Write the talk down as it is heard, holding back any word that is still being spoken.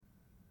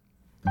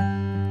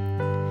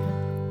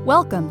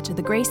Welcome to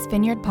the Grace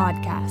Vineyard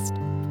Podcast,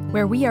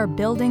 where we are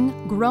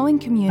building growing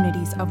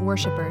communities of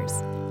worshipers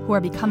who are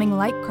becoming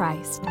like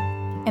Christ,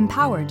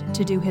 empowered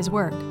to do His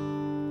work.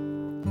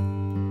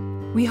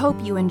 We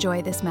hope you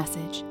enjoy this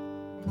message.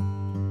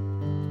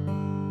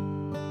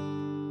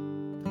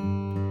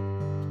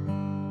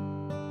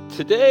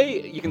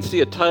 Today, you can see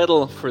a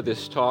title for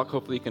this talk.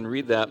 Hopefully you can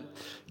read that.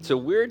 It's a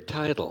weird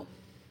title,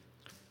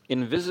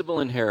 Invisible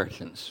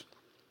Inheritance.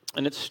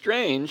 And it's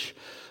strange.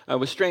 It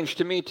was strange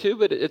to me too,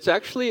 but it's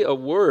actually a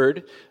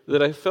word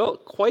that I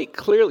felt quite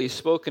clearly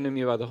spoken to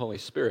me by the Holy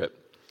Spirit.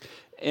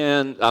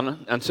 And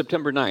on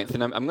September 9th,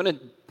 and I'm going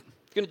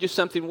to do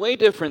something way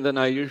different than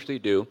I usually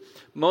do.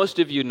 Most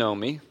of you know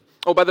me.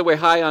 Oh, by the way,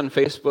 hi on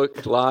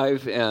Facebook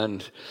Live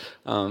and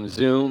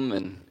Zoom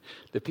and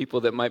the people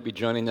that might be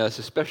joining us,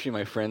 especially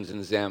my friends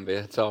in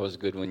Zambia. It's always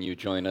good when you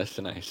join us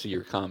and I see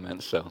your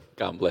comments, so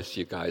God bless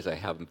you guys. I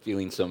have a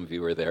feeling some of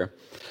you are there.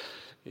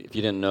 If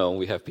you didn't know,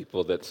 we have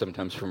people that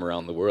sometimes from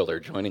around the world are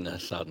joining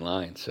us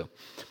online, so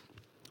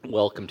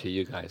welcome to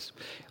you guys.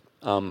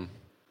 I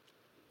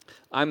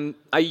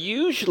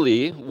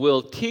usually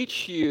will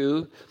teach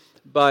you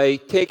by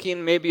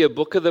taking maybe a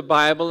book of the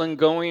Bible and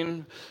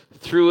going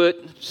through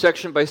it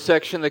section by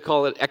section. They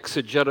call it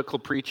exegetical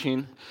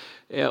preaching.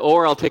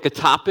 Or I'll take a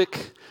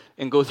topic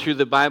and go through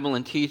the Bible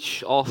and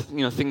teach all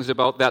things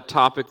about that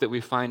topic that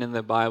we find in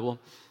the Bible.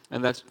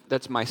 And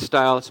that's my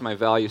style, it's my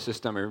value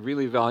system. I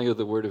really value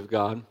the Word of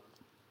God.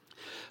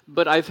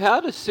 But I've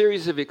had a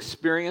series of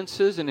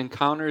experiences and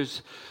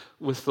encounters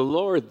with the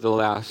Lord the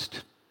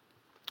last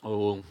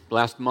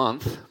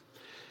month.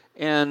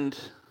 And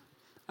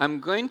I'm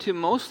going to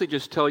mostly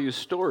just tell you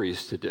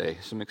stories today,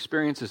 some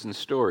experiences and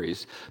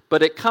stories.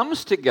 But it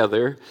comes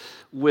together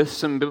with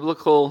some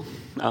biblical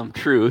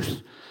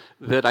truth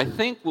that I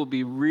think will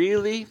be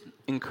really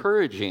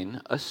encouraging,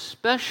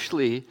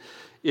 especially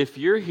if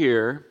you're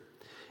here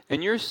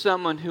and you're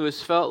someone who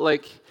has felt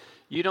like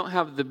you don't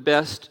have the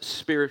best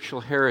spiritual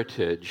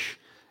heritage,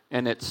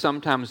 and it's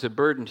sometimes a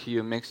burden to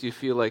you. It makes you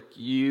feel like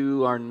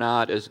you are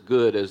not as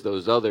good as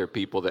those other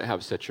people that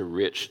have such a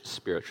rich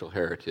spiritual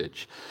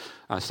heritage.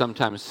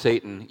 Sometimes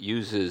Satan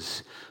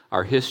uses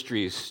our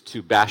histories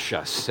to bash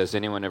us. Has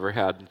anyone ever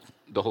had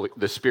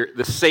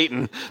the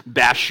Satan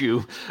bash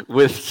you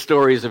with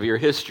stories of your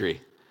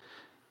history?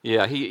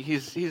 Yeah,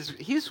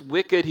 he's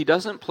wicked. He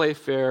doesn't play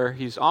fair.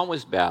 He's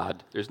always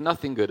bad. There's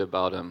nothing good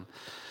about him.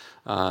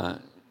 I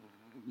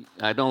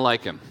don't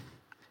like him.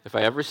 If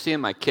I ever see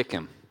him, I kick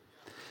him.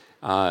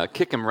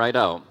 Kick him right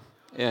out.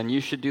 And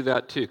you should do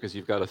that too, because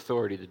you've got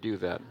authority to do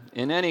that.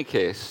 In any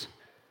case,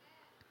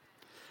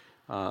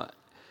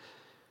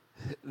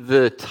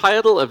 the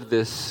title of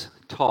this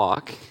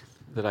talk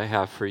that I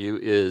have for you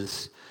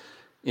is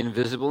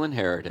Invisible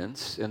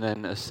Inheritance, and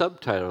then a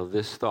subtitle of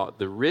this thought: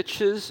 the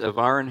riches of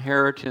our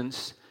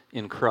inheritance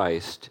in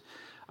Christ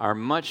are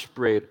much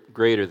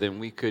greater than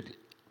we could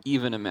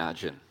even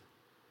imagine.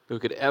 We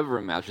could ever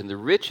imagine. The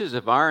riches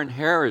of our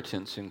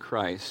inheritance in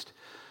Christ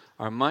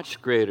are much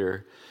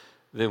greater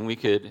than we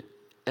could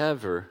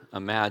ever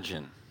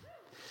imagine.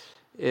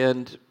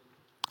 And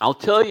I'll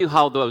tell you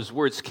how those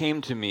words came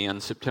to me on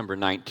September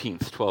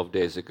 19th, 12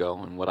 days ago,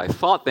 and what I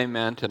thought they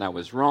meant, and I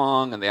was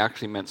wrong, and they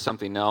actually meant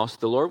something else.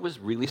 The Lord was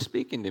really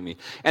speaking to me.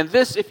 And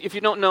this, if you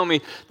don't know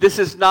me, this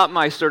is not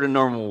my sort of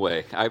normal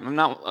way. I'm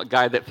not a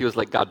guy that feels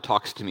like God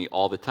talks to me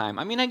all the time.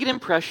 I mean, I get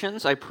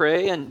impressions, I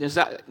pray, and is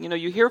that,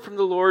 you hear from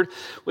the Lord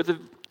with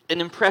an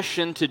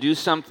impression to do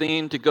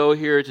something, to go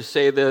here, to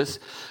say this.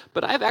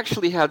 But I've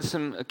actually had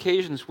some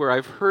occasions where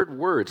I've heard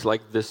words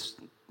like this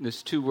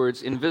two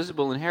words,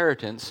 invisible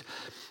inheritance,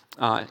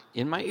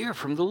 in my ear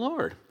from the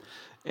Lord.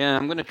 And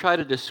I'm going to try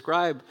to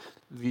describe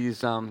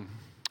these,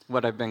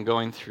 what I've been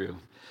going through.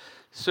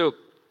 So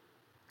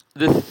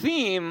the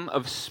theme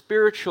of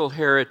spiritual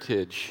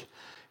heritage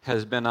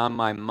has been on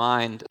my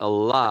mind a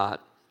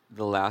lot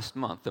the last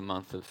month, the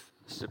month of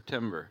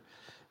September.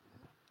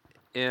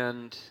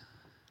 And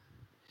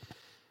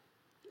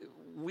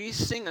we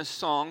sing a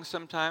song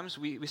sometimes.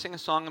 We sing a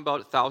song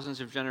about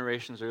thousands of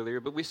generations earlier,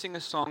 but we sing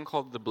a song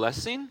called The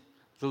Blessing.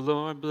 The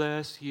Lord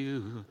bless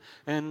you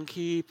and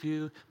keep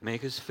you,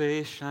 make His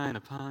face shine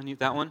upon you.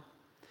 That one.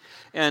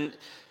 And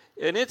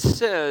it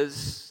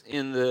says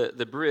in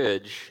the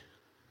bridge,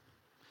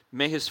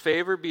 may His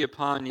favor be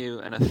upon you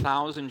and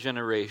 1,000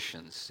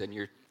 generations, and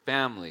your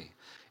family,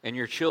 and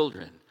your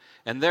children,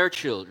 and their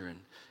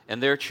children,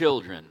 and their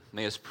children.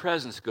 May His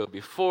presence go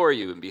before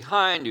you and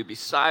behind you,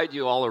 beside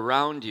you, all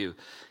around you,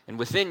 and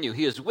within you.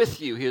 He is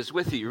with you. He is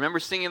with you. You remember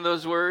singing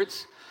those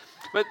words?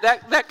 But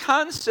that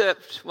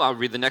concept, well, I'll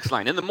read the next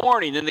line. In the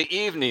morning, in the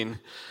evening,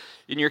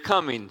 in your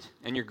coming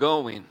and your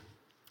going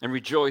and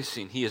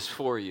rejoicing, He is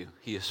for you.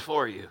 He is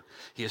for you.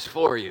 He is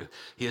for you.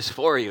 He is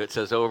for you, it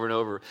says over and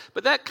over.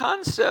 But that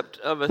concept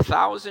of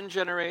 1,000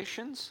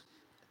 generations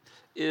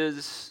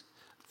is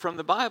from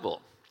the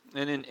Bible.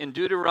 And in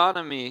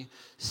Deuteronomy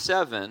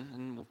 7,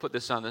 and we'll put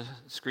this on the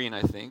screen,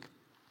 I think,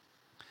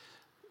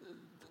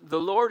 the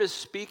Lord is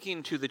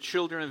speaking to the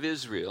children of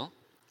Israel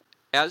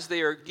as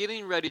they are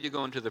getting ready to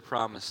go into the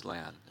promised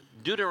land.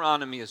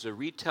 Deuteronomy is a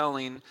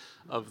retelling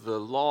of the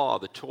law,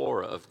 the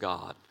Torah of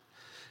God.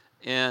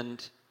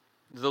 And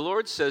the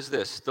Lord says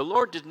this: the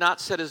Lord did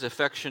not set his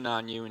affection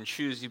on you and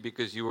choose you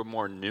because you were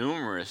more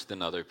numerous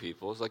than other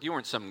peoples. Like you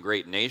weren't some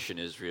great nation,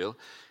 Israel.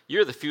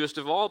 You're the fewest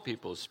of all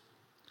peoples.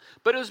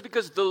 But it was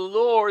because the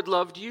Lord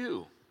loved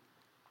you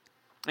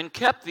and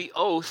kept the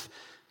oath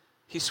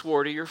he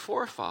swore to your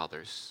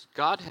forefathers.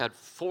 God had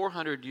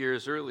 400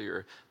 years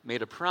earlier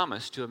made a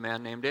promise to a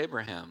man named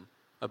Abraham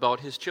about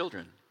his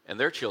children and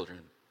their children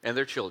and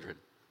their children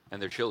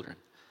and their children.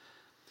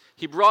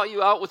 He brought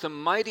you out with a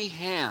mighty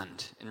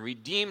hand and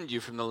redeemed you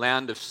from the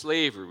land of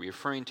slavery,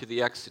 referring to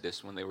the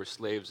Exodus when they were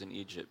slaves in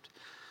Egypt,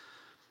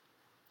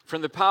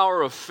 from the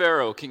power of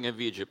Pharaoh, king of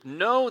Egypt.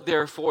 Know,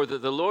 therefore,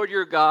 that the Lord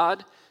your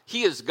God,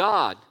 he is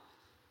God.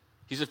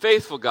 He's a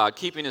faithful God,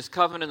 keeping his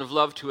covenant of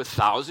love to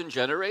 1,000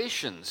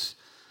 generations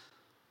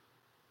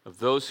of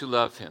those who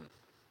love him,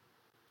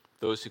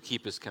 those who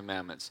keep his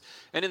commandments.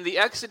 And in the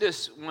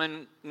Exodus,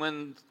 when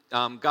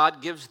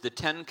God gives the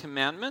 10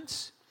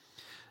 commandments,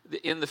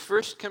 in the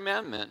first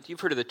commandment, you've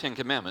heard of the 10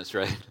 commandments,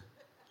 right?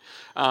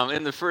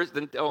 In the first,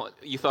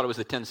 you thought it was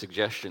the 10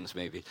 suggestions,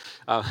 maybe.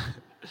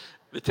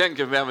 The 10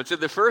 commandments. In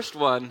the first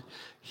one,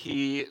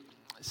 he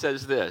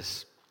says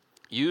this: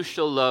 You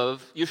shall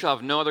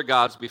have no other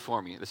gods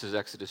before me. This is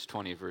Exodus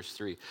 20, verse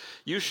 3.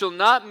 You shall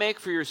not make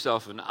for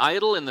yourself an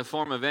idol in the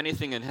form of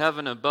anything in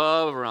heaven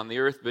above, or on the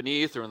earth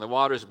beneath, or in the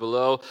waters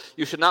below.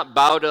 You shall not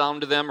bow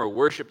down to them or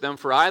worship them,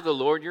 for I, the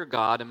Lord your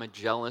God, am a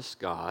jealous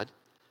God,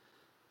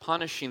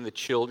 punishing the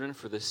children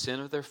for the sin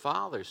of their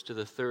fathers to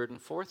the 3rd and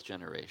 4th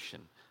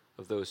generation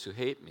of those who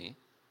hate me,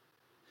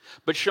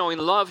 but showing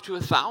love to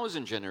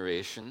 1,000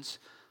 generations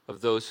of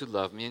those who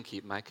love me and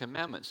keep my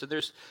commandments. So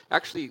there's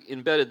actually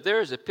embedded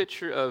there is a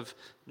picture of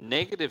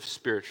negative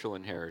spiritual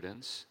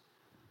inheritance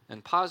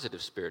and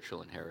positive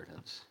spiritual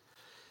inheritance.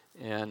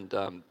 And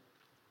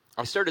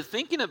I started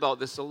thinking about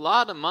this a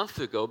lot a month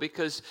ago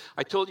because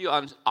I told you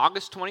on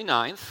August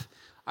 29th,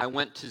 I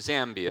went to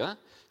Zambia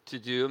to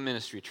do a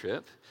ministry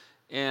trip.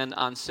 And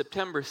on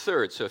September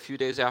 3rd, so a few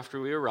days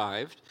after we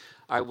arrived,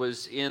 I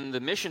was in the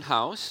mission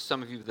house.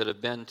 Some of you that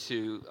have been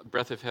to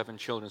Breath of Heaven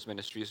Children's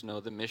Ministries know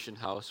the mission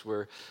house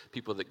where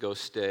people that go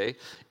stay.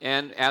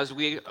 And as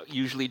we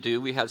usually do,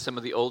 we had some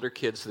of the older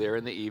kids there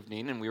in the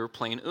evening, and we were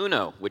playing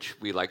Uno, which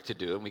we like to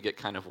do, and we get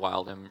kind of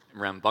wild and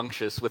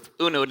rambunctious with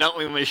Uno, don't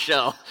we,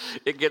 Michelle?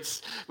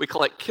 We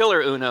call it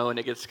killer Uno, and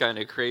it gets kind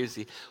of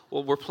crazy.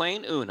 Well, we're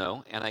playing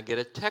Uno, and I get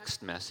a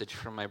text message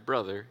from my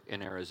brother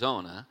in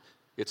Arizona.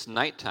 It's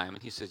nighttime,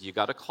 and he says, you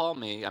got to call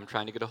me. I'm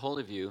trying to get a hold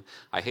of you.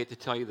 I hate to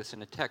tell you this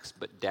in a text,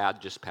 but Dad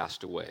just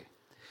passed away.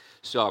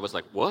 So I was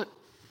like, what?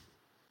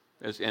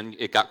 And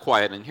it got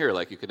quiet in here,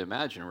 like you could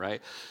imagine, right?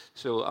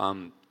 So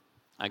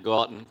I go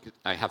out, and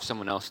I have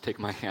someone else take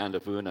my hand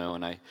of Uno,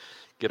 and I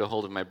get a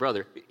hold of my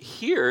brother.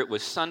 Here, it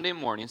was Sunday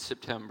morning,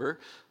 September.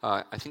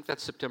 I think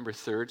that's September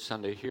 3rd,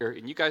 Sunday here,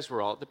 and you guys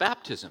were all at the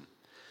baptism.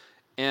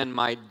 And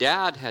my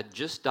dad had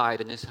just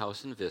died in his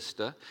house in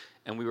Vista,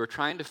 and we were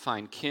trying to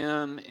find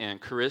Kim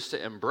and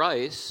Carissa and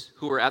Bryce,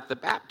 who were at the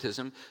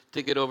baptism,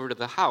 to get over to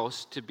the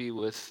house to be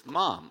with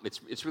Mom.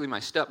 It's really my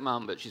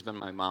stepmom, but she's been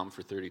my mom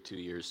for 32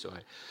 years, so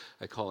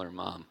I call her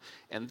Mom.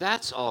 And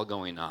that's all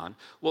going on.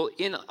 Well,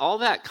 in all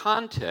that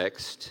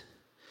context,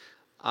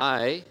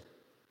 I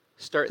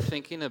start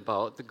thinking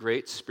about the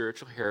great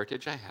spiritual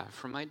heritage I have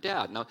from my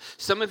dad. Now,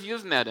 some of you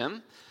have met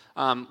him.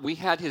 We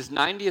had his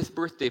 90th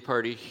birthday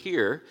party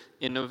here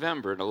in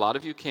November, and a lot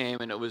of you came,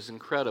 and it was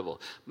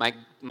incredible.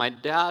 My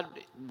dad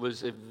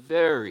was a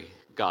very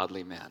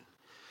godly man,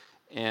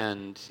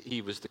 and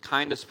he was the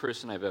kindest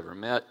person I've ever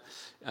met.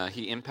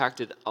 He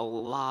impacted a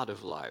lot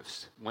of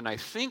lives. When I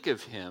think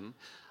of him,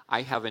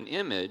 I have an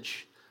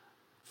image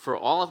for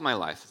all of my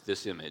life,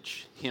 this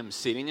image, him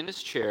sitting in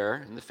his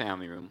chair in the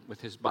family room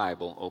with his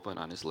Bible open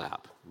on his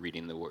lap,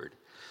 reading the Word.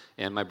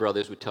 And my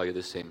brothers would tell you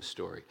the same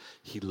story.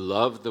 He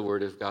loved the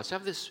Word of God. So I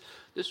have this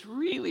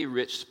really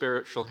rich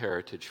spiritual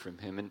heritage from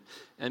him.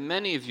 And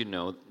many of you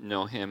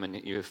know him, and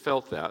you have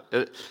felt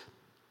that.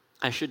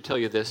 I should tell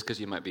you this because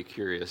you might be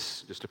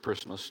curious, just a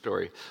personal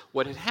story.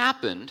 What had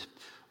happened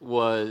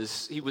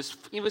was he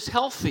was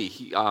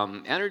healthy,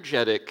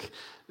 energetic,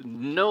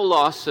 no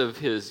loss of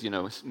his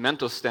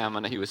mental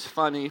stamina. He was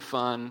funny,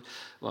 fun.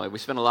 Well, we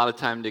spent a lot of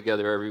time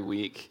together every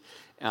week.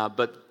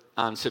 But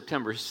on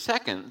September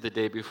 2nd, the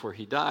day before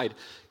he died,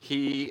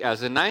 he,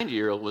 as a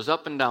 90-year-old, was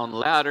up and down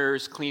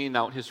ladders cleaning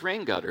out his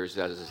rain gutters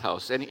at his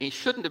house, and he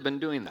shouldn't have been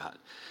doing that.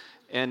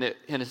 And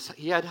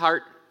he had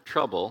heart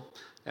trouble.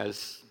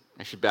 As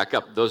I should back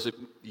up, those of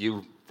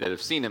you that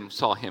have seen him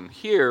saw him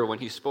here when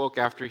he spoke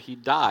after he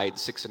died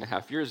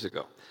 6.5 years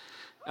ago.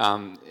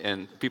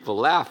 And people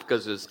laughed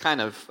because it was kind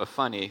of a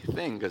funny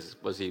thing, because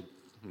was he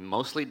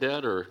mostly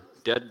dead or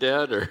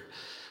dead? Or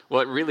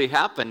what really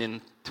happened in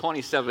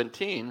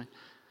 2017,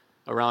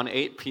 around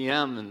 8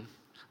 p.m.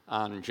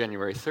 on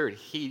January 3rd,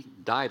 he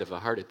died of a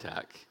heart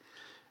attack.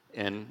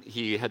 And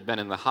he had been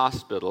in the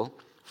hospital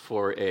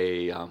for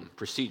a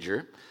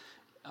procedure.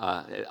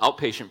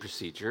 outpatient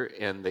procedure,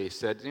 and they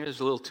said,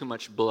 there's a little too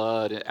much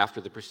blood after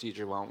the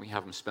procedure. Why don't we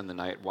have him spend the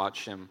night,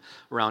 watch him?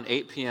 Around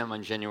 8 p.m.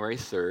 on January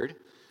 3rd,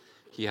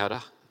 he had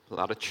a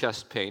lot of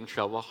chest pain,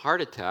 trouble, heart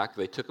attack.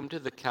 They took him to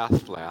the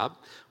cath lab,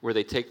 where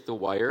they take the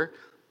wire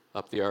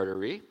up the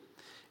artery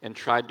and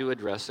tried to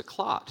address a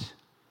clot.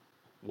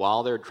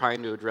 While they're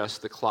trying to address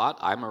the clot,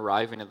 I'm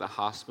arriving at the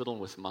hospital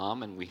with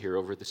Mom, and we hear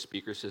over the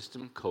speaker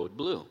system, code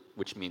blue,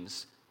 which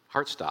means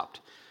heart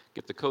stopped.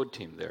 Get the code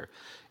team there.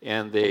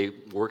 And they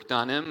worked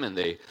on him, and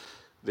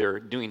they're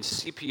doing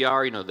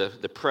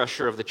CPR, the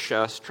pressure of the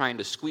chest, trying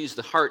to squeeze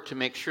the heart to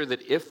make sure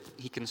that if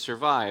he can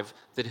survive,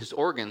 that his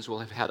organs will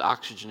have had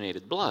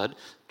oxygenated blood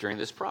during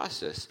this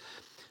process.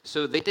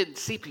 So they did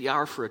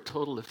CPR for a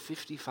total of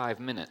 55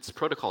 minutes.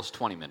 Protocol's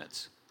 20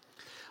 minutes.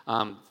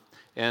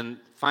 And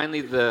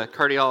finally, the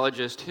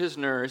cardiologist, his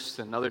nurse,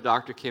 another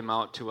doctor came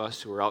out to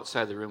us who were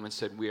outside the room and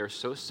said, "We are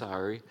so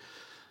sorry,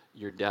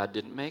 your dad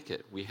didn't make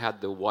it. We had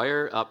the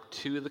wire up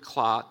to the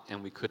clot,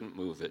 and we couldn't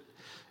move it.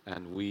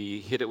 And we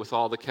hit it with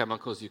all the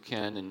chemicals you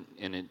can,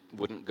 and it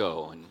wouldn't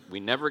go. And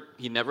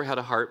he never had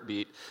a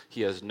heartbeat.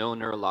 He has no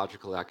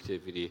neurological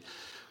activity.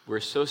 We're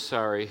so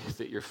sorry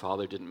that your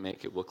father didn't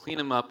make it. We'll clean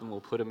him up, and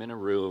we'll put him in a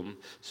room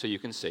so you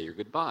can say your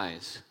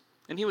goodbyes."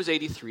 And he was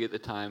 83 at the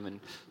time, and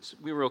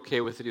we were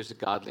okay with it. He was a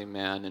godly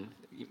man, and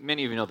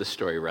many of you know the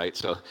story, right?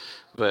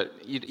 But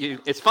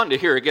it's fun to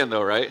hear again,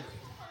 though, right?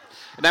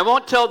 And I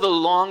won't tell the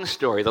long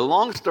story. The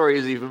long story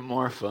is even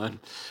more fun.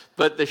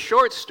 But the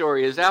short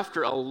story is,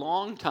 after a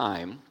long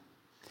time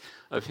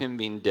of him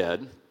being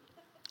dead,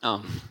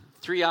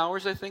 3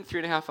 hours, I think,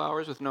 3.5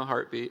 hours with no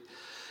heartbeat,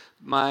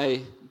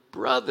 my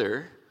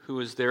brother, who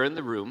was there in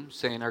the room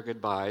saying our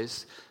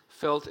goodbyes,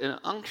 felt an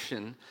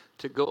unction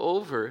to go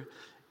over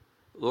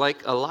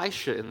like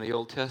Elisha in the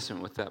Old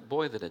Testament with that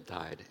boy that had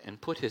died, and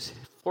put his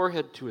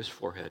forehead to his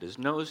forehead, his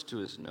nose to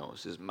his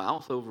nose, his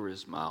mouth over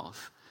his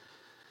mouth.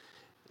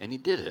 And he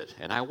did it.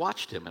 And I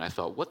watched him, and I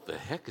thought, what the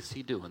heck is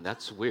he doing?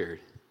 That's weird,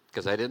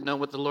 because I didn't know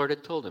what the Lord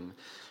had told him.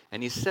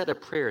 And he said a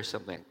prayer,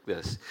 something like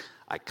this: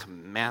 "I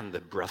command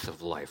the breath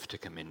of life to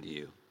come into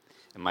you."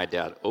 And my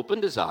dad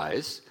opened his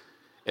eyes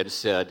and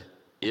said,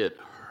 "It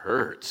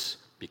hurts,"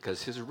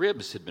 because his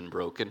ribs had been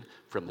broken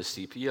from the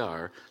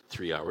CPR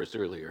 3 hours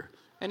earlier.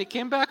 And he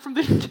came back from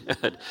the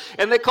dead.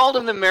 And they called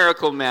him the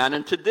Miracle Man.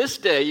 And to this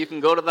day, you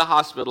can go to the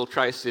hospital,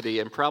 Tri-City,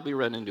 and probably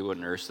run into a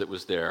nurse that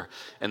was there.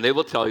 And they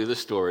will tell you the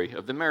story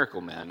of the Miracle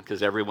Man,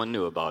 because everyone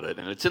knew about it.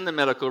 And it's in the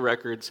medical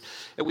records.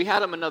 And we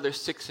had him another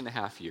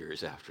 6.5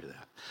 years after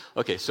that.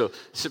 Okay, so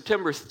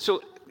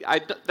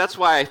that's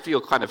why I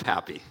feel kind of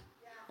happy.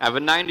 I have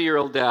a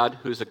 90-year-old dad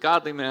who's a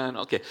godly man.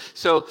 Okay,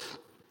 so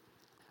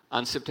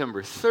on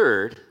September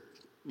 3rd,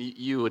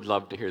 you would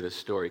love to hear this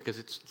story, because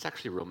it's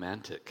actually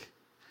romantic.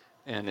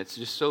 And it's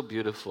just so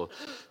beautiful.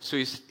 So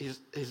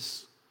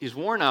he's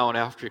worn out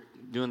after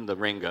doing the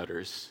rain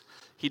gutters.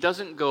 He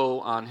doesn't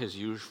go on his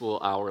usual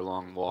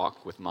hour-long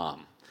walk with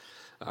Mom.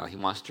 He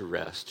wants to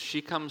rest.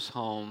 She comes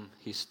home.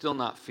 He's still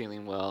not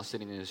feeling well,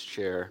 sitting in his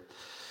chair.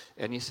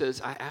 And he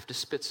says, "I have to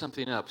spit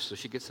something up." So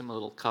she gets him a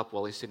little cup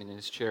while he's sitting in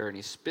his chair, and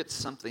he spits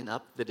something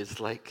up that is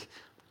like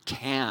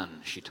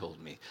tan, she told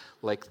me,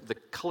 like the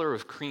color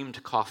of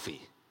creamed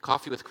coffee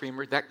with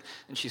creamer.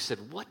 And she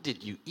said, "What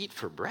did you eat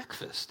for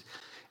breakfast?"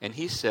 And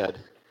he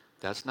said,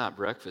 "That's not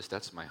breakfast,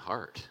 that's my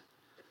heart."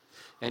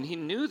 And he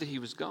knew that he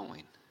was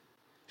going.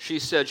 She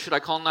said, "Should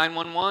I call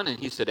 911? And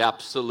he said,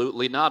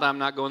 "Absolutely not, I'm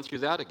not going through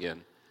that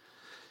again."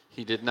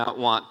 He did not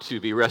want to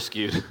be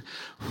rescued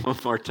one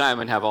more time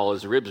and have all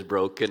his ribs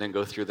broken and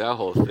go through that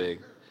whole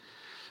thing,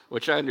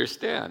 which I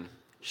understand.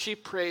 She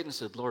prayed and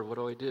said, "Lord, what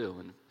do I do?"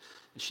 And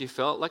she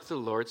felt like the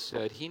Lord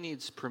said he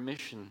needs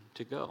permission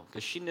to go,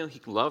 because she knew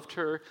he loved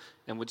her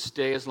and would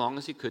stay as long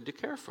as he could to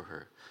care for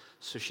her.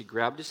 So she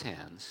grabbed his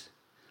hands,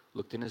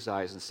 looked in his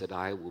eyes, and said,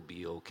 "I will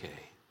be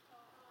okay."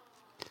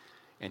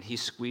 And he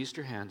squeezed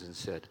her hands and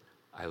said,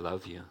 "I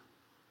love you."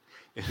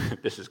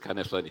 This is kind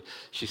of funny.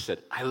 She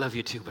said, "I love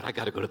you too, but I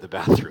got to go to the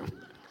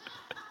bathroom."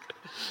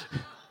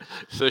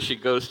 So she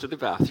goes to the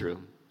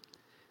bathroom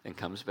and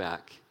comes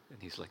back,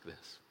 and he's like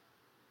this.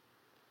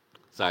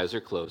 His eyes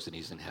are closed, and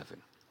he's in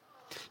heaven.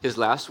 His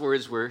last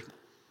words were,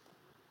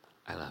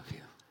 "I love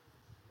you."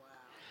 Wow.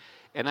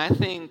 And I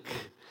think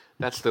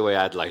that's the way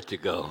I'd like to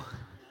go.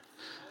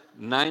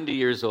 90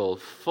 years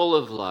old, full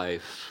of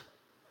life.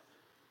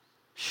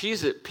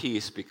 She's at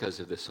peace because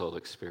of this whole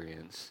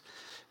experience.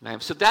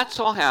 So that's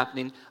all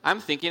happening. I'm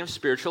thinking of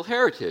spiritual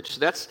heritage. So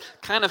that's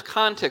kind of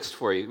context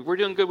for you. We're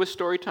doing good with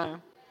story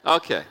time?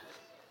 Okay.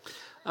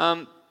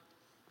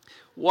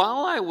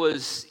 While I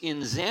was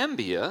in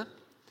Zambia,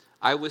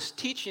 I was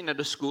teaching at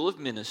a school of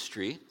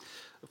ministry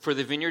for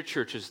the Vineyard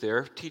churches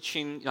there,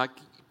 teaching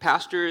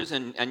pastors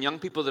and young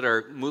people that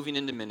are moving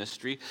into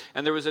ministry.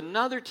 And there was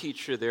another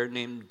teacher there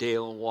named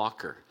Dale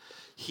Walker.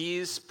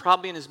 He's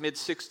probably in his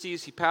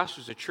mid-60s. He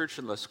pastors a church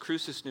in Las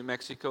Cruces, New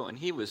Mexico, and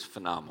he was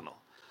phenomenal.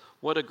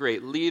 What a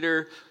great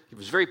leader. He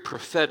was very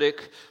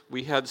prophetic.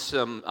 We had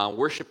some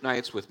worship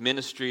nights with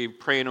ministry,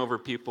 praying over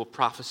people,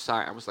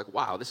 prophesying. I was like,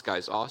 wow, this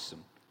guy's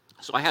awesome.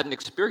 So I had an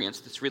experience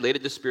that's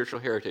related to spiritual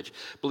heritage.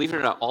 Believe it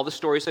or not, all the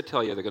stories I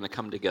tell you, they're going to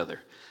come together.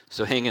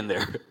 So hang in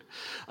there.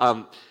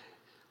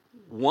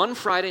 One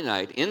Friday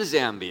night in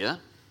Zambia,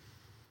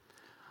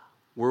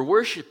 we're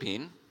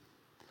worshiping,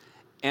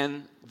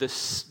 and the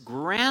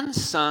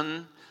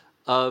grandson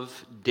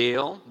of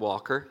Dale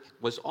Walker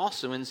was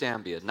also in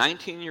Zambia.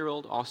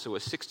 19-year-old, also a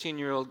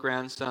 16-year-old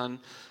grandson,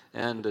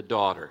 and a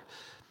daughter.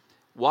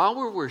 While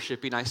we're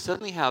worshiping, I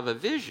suddenly have a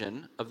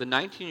vision of the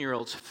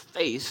 19-year-old's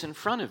face in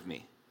front of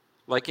me.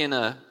 Like in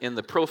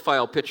the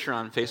profile picture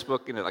on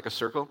Facebook, like a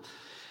circle.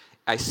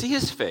 I see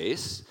his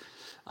face.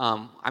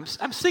 I'm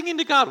singing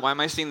to God. Why am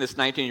I seeing this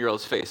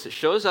 19-year-old's face? It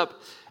shows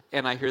up,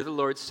 and I hear the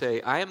Lord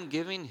say, I am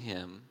giving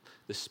him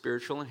the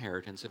spiritual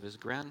inheritance of his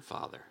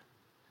grandfather,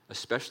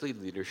 especially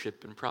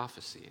leadership and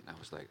prophecy. And I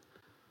was like,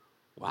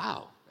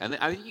 wow. And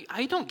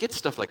I don't get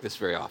stuff like this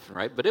very often,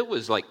 right? But it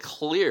was like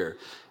clear.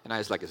 And I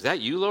was like, is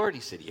that you, Lord?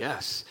 He said,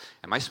 yes.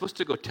 Am I supposed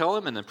to go tell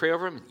him and then pray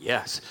over him?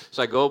 Yes.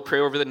 So I go pray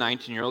over the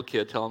 19-year-old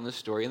kid, tell him this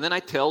story. And then I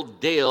tell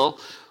Dale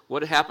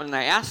what happened. And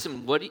I asked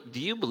him, do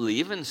you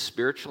believe in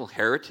spiritual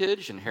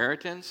heritage,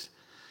 inheritance?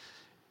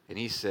 And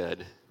he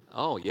said,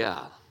 oh,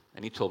 yeah.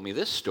 And he told me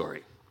this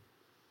story.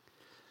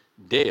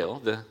 Dale,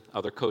 the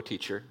other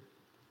co-teacher,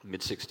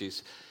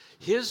 mid-60s,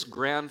 his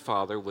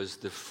grandfather was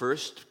the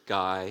first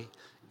guy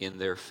in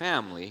their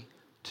family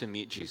to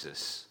meet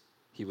Jesus.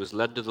 He was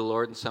led to the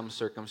Lord in some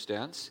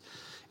circumstance,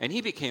 and he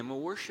became a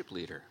worship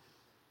leader.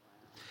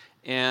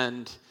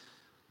 And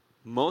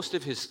most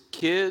of his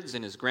kids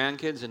and his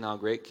grandkids and now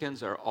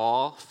great-kids are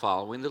all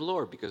following the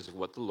Lord because of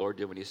what the Lord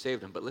did when he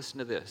saved them. But listen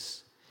to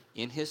this.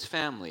 In his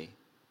family,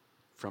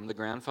 from the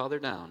grandfather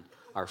down,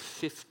 are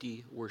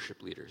 50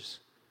 worship leaders.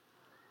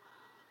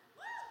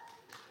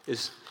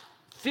 Is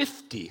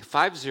 50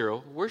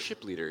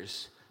 worship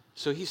leaders.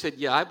 So he said,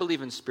 yeah, I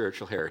believe in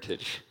spiritual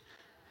heritage.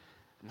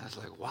 And I was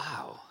like,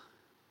 wow,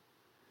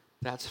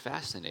 that's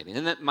fascinating.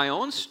 And that my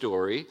own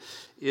story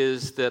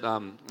is that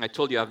I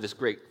told you I have this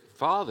great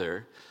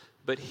father,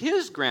 but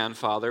his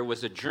grandfather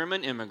was a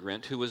German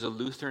immigrant who was a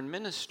Lutheran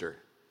minister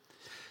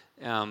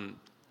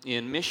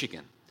in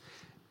Michigan.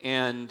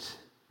 And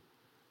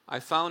I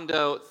found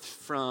out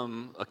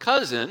from a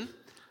cousin,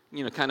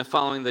 kind of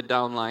following the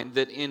down line,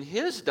 that in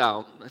his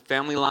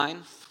family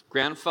line,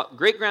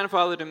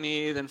 great-grandfather to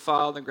me, then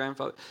father, then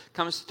grandfather,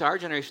 comes to our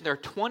generation, there are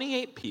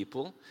 28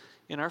 people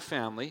in our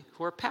family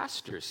who are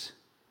pastors.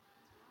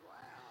 Wow.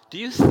 Do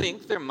you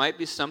think there might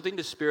be something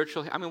to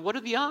spiritual? What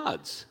are the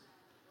odds?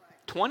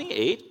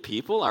 28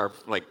 people are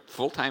like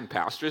full-time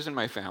pastors in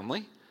my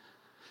family.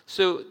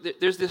 So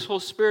there's this whole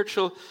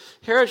spiritual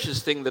heritage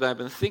thing that I've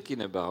been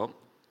thinking about.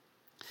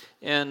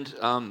 And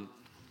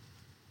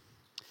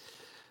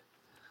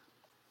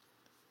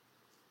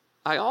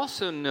I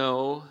also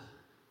know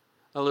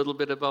a little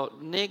bit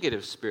about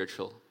negative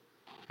spiritual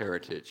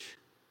heritage.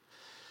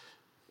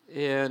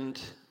 And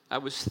I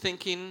was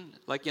thinking,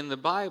 like in the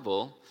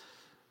Bible,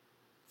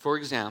 for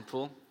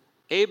example,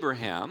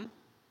 Abraham,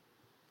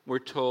 we're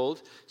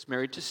told, is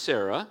married to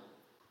Sarah.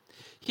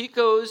 He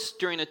goes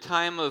during a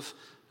time of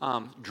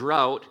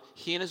drought,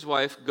 he and his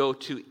wife go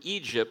to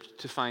Egypt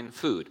to find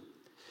food.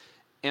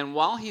 And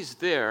while he's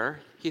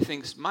there, he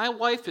thinks, my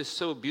wife is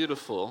so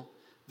beautiful,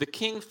 the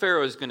king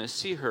Pharaoh is going to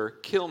see her,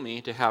 kill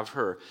me to have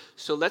her.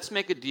 So let's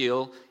make a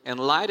deal and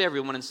lie to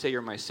everyone and say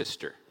you're my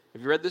sister.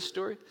 Have you read this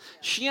story?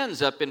 She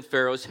ends up in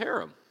Pharaoh's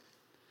harem,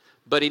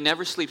 but he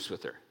never sleeps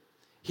with her.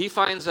 He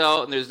finds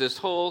out, and there's this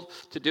whole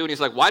to-do, and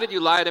he's like, why did you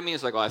lie to me?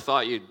 He's like, I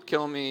thought you'd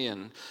kill me,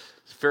 and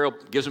Pharaoh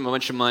gives him a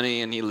bunch of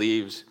money, and he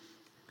leaves.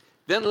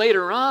 Then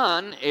later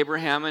on,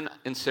 Abraham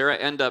and Sarah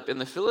end up in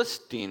the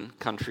Philistine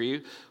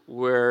country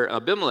where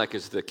Abimelech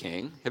is the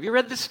king. Have you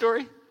read this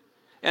story?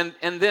 And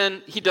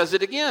then he does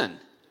it again.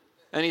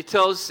 And he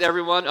tells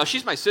everyone, oh,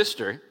 she's my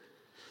sister.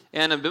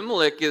 And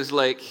Abimelech is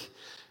like,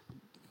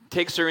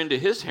 takes her into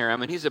his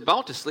harem, and he's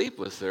about to sleep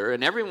with her,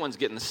 and everyone's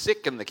getting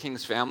sick in the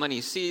king's family, and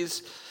he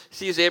sees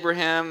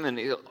Abraham, and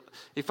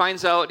he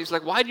finds out, he's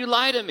like, why'd you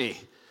lie to me?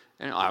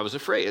 And I was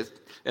afraid.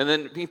 And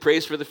then he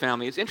prays for the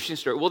family. It's an interesting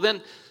story. Well,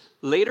 then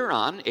later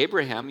on,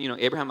 Abraham,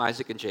 Abraham,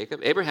 Isaac, and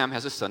Jacob, Abraham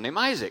has a son named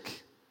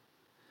Isaac.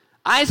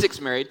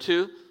 Isaac's married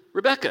to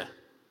Rebekah.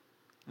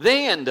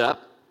 They end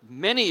up,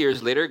 many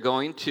years later,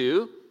 going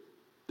to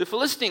the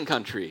Philistine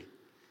country.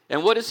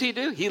 And what does he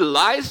do? He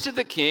lies to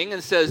the king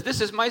and says, this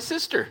is my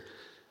sister.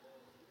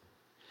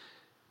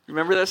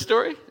 Remember that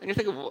story? And you're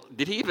thinking, well,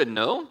 did he even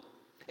know?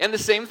 And the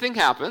same thing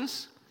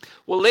happens.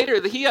 Well, later,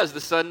 he has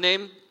the son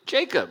named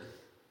Jacob.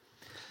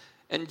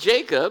 And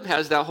Jacob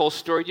has that whole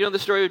story. You know the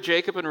story of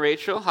Jacob and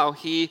Rachel? How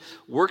he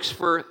works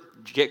for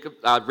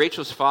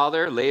Rachel's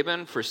father,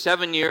 Laban, for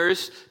 7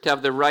 years to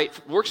have the right,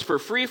 works for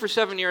free for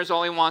 7 years.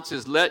 All he wants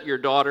is, let your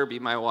daughter be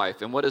my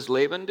wife. And what does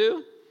Laban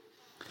do?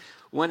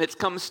 When it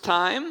comes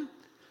time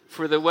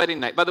for the wedding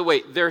night. By the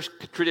way, their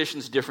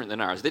tradition's different than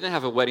ours. They didn't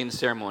have a wedding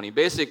ceremony.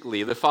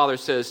 Basically, the father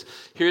says,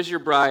 here's your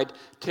bride,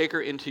 take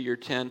her into your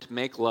tent,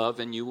 make love,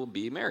 and you will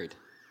be married.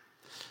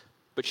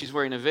 But she's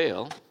wearing a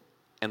veil,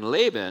 and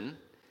Laban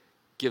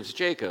gives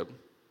Jacob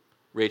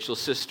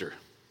Rachel's sister.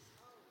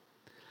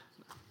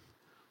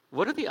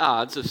 What are the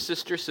odds of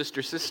sister,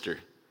 sister, sister?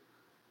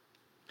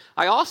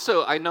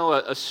 I know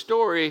a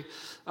story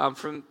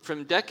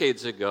from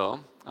decades ago,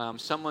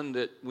 someone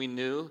that we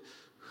knew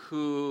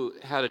who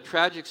had a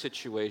tragic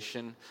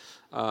situation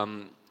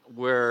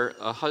where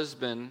a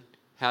husband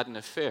had an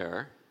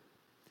affair,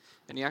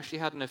 and he actually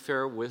had an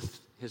affair with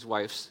his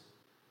wife's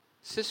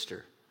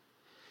sister.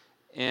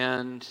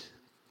 And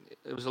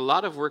it was a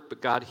lot of work,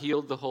 but God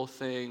healed the whole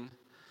thing,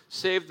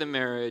 saved the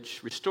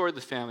marriage, restored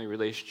the family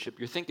relationship.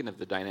 You're thinking of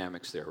the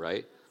dynamics there,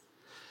 right?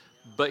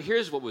 But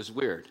here's what was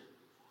weird.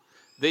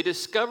 They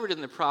discovered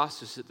in the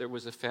process that there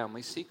was a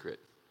family secret,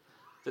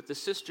 that the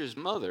sister's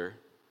mother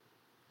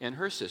and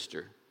her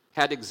sister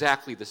had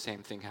exactly the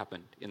same thing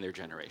happen in their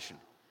generation.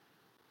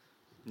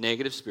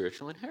 Negative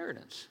spiritual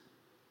inheritance.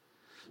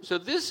 So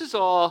this is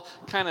all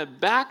kind of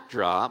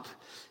backdrop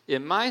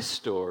in my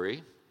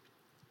story.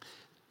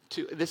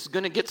 This is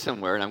going to get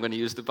somewhere, and I'm going to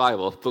use the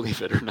Bible,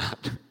 believe it or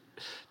not,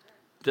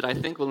 that I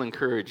think will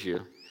encourage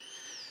you.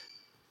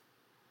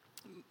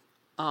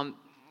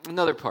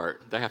 Another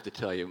part that I have to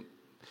tell you.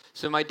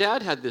 So my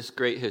dad had this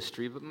great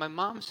history, but my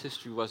mom's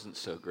history wasn't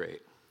so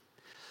great.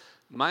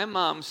 My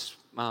mom's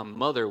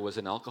mother was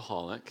an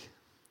alcoholic,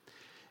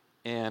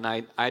 and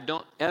I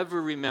don't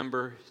ever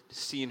remember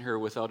seeing her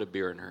without a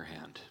beer in her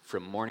hand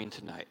from morning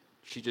to night.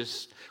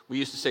 We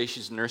used to say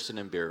she's nursing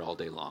in beer all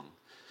day long.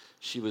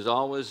 She was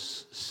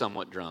always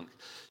somewhat drunk.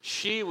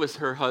 She, with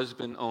her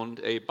husband,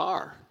 owned a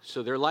bar,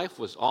 so their life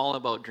was all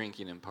about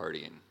drinking and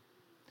partying.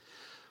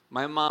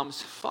 My mom's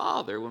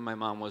father, when my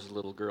mom was a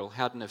little girl,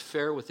 had an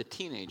affair with a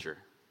teenager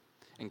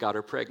and got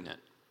her pregnant.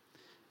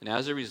 And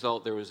as a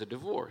result, there was a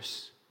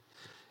divorce.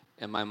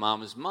 And my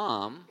mom's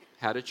mom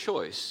had a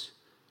choice.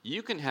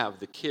 You can have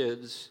the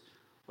kids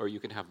or you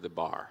can have the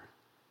bar.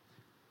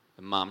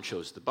 And mom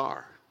chose the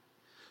bar.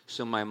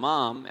 So my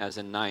mom, as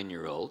a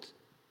 9-year-old,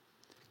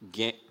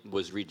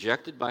 was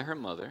rejected by her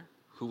mother,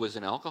 who was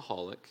an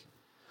alcoholic,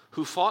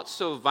 who fought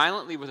so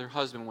violently with her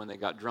husband when they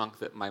got drunk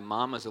that my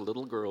mom, as a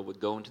little girl, would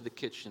go into the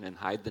kitchen and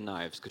hide the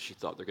knives because she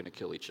thought they're going to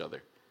kill each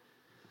other.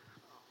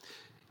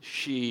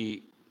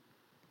 She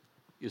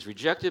is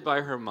rejected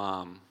by her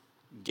mom,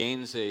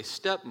 gains a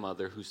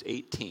stepmother who's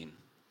 18,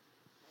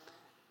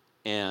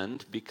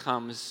 and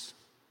becomes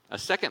a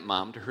second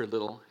mom to her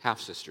little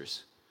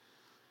half-sisters.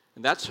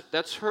 And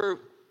that's her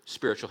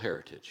spiritual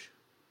heritage.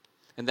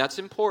 And that's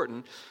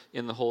important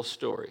in the whole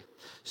story.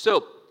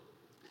 So,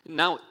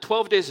 now,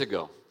 12 days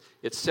ago,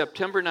 it's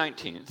September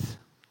 19th.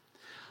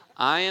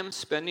 I'm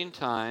spending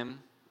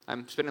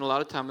a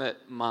lot of time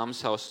at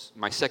mom's house,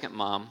 my second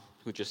mom,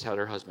 who just had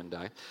her husband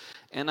die.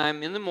 And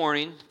I'm in the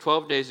morning,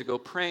 12 days ago,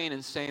 praying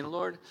and saying,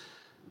 Lord,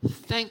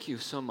 thank you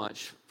so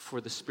much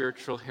for the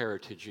spiritual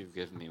heritage you've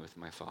given me with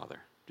my father.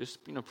 Just,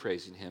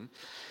 praising him.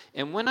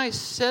 And when I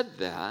said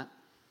that,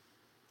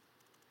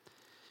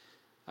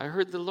 I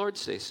heard the Lord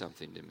say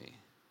something to me.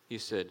 He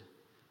said,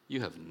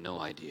 you have no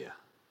idea.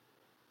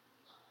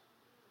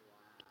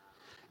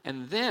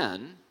 And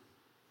then,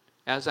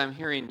 as I'm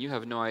hearing, you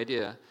have no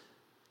idea,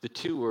 the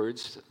two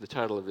words, the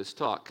title of this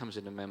talk comes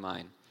into my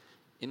mind,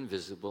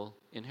 invisible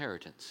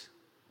inheritance.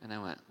 And I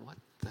went, what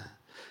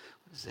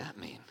does that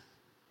mean?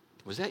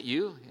 Was that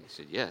you? He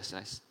said, yes.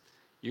 And I said,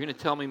 you're going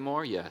to tell me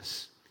more?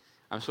 Yes.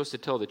 I'm supposed to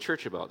tell the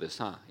church about this,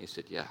 huh? He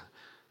said, yeah.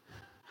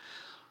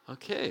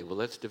 Okay, well,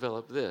 let's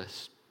develop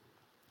this.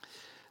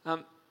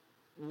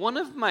 One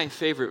of my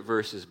favorite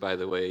verses, by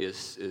the way,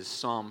 is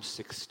Psalm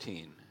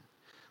 16,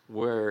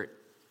 where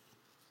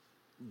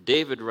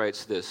David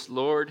writes this,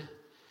 Lord,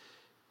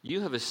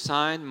 you have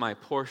assigned my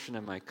portion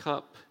and my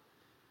cup.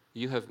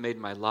 You have made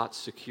my lot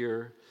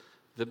secure.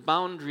 The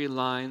boundary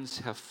lines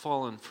have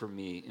fallen for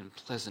me in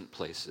pleasant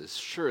places.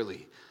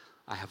 Surely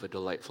I have a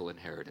delightful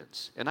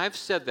inheritance. And I've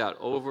said that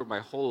over my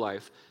whole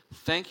life.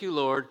 Thank you,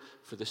 Lord,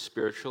 for the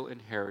spiritual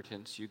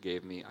inheritance you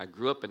gave me. I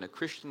grew up in a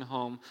Christian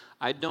home.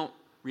 I don't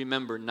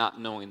remember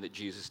not knowing that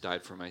Jesus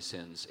died for my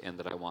sins and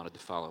that I wanted to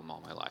follow him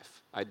all my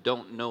life. I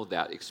don't know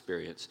that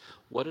experience.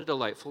 What a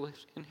delightful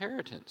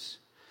inheritance.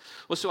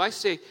 Well, so I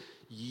say,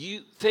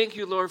 thank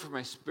you, Lord,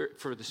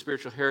 for the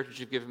spiritual heritage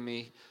you've given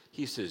me.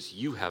 He says,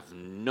 you have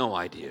no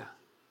idea.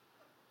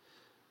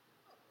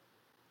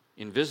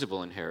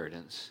 Invisible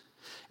inheritance.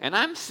 And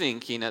I'm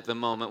thinking at the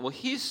moment, well,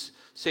 he's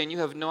saying you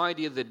have no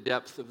idea the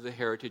depth of the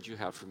heritage you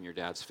have from your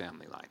dad's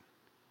family line.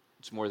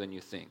 It's more than you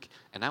think.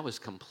 And I was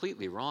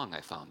completely wrong, I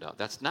found out.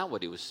 That's not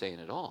what he was saying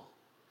at all.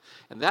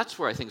 And that's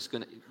where I think it's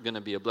going to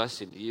be a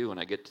blessing to you when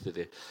I get to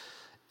the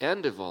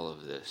end of all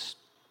of this.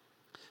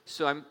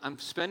 So I'm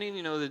spending,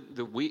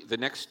 the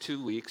next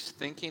 2 weeks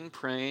thinking,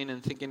 praying,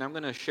 and thinking I'm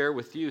going to share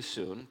with you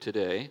soon,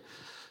 today,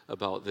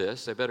 about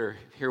this. I better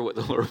hear what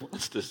the Lord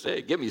wants to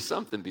say. Give me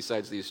something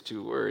besides these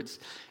 2 words.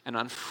 And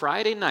on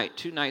Friday night,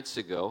 2 nights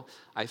ago,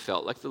 I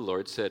felt like the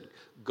Lord said,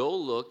 go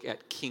look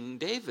at King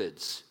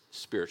David's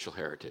spiritual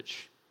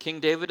heritage. King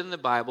David in the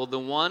Bible, the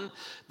one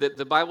that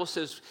the Bible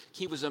says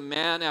he was a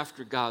man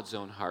after God's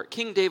own heart.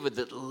 King David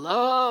that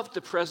loved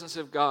the presence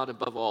of God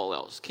above all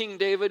else. King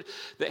David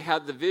that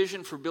had the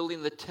vision for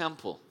building the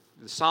temple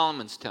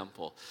Solomon's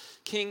temple.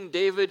 King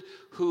David,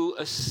 who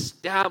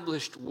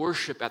established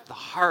worship at the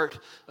heart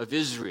of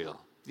Israel.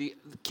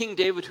 King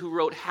David, who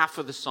wrote half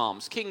of the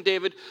Psalms. King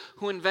David,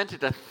 who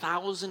invented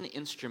 1,000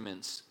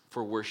 instruments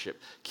for worship.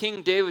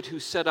 King David, who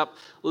set up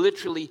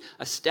literally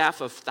a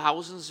staff of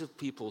thousands of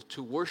people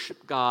to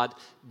worship God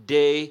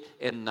day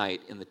and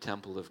night in the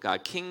temple of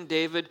God. King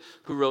David,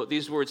 who wrote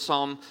these words,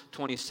 Psalm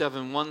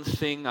 27, "One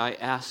thing I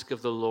ask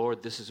of the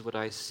Lord, this is what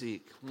I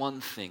seek.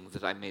 One thing,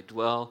 that I may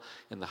dwell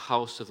in the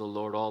house of the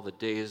Lord all the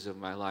days of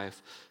my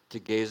life, to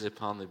gaze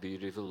upon the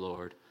beauty of the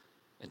Lord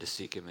and to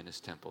seek him in his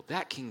temple."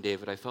 That King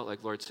David, I felt like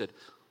the Lord said,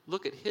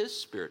 look at his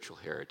spiritual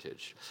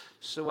heritage.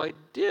 So I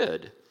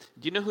did.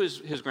 Do you know who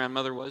his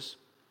grandmother was?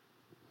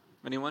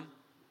 Anyone?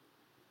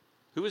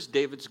 Who was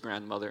David's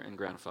grandmother and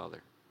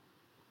grandfather?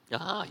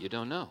 You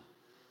don't know.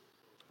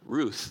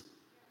 Ruth.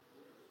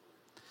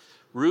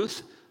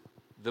 Ruth,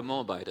 the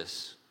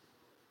Moabitess.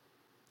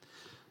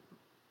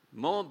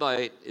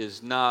 Moabite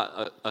is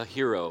not a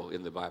hero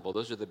in the Bible.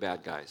 Those are the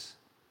bad guys.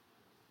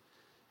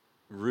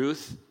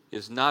 Ruth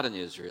is not an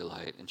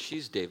Israelite, and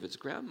she's David's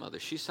grandmother.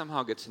 She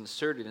somehow gets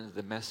inserted into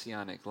the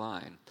messianic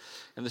line.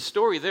 And the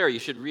story there, you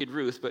should read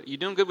Ruth, but you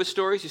doing good with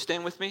stories? You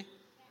staying with me?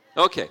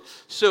 Okay,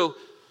 so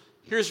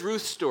here's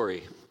Ruth's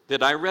story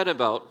that I read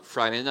about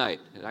Friday night.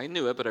 And I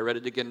knew it, but I read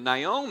it again.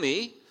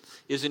 Naomi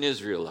is an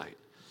Israelite.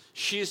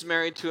 She's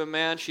married to a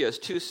man. She has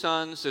 2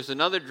 sons. There's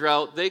another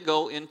drought. They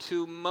go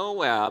into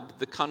Moab,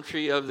 the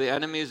country of the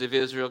enemies of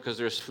Israel, because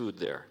there's food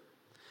there.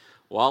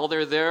 While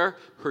they're there,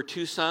 her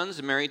 2 sons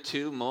are married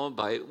to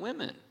Moabite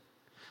women.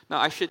 Now,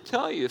 I should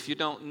tell you, if you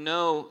don't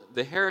know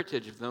the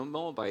heritage of the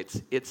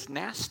Moabites, it's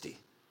nasty.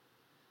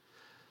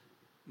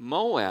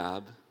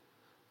 Moab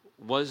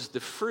was the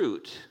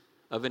fruit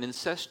of an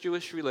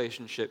incestuous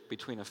relationship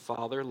between a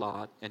father,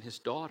 Lot, and his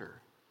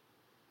daughter,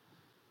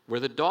 where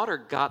the daughter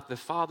got the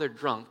father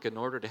drunk in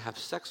order to have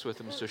sex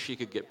with him so she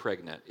could get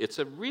pregnant. It's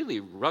a really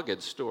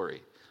rugged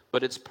story,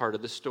 but it's part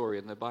of the story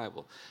in the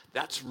Bible.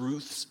 That's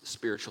Ruth's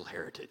spiritual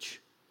heritage.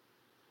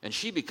 And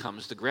she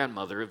becomes the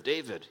grandmother of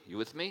David. You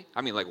with me?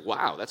 I mean, like,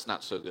 wow, that's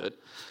not so good.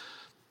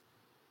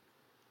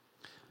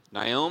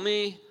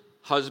 Naomi,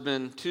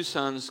 husband, 2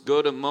 sons,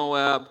 go to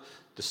Moab.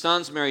 The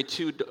sons marry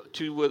two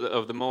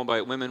of the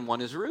Moabite women.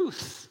 One is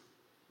Ruth.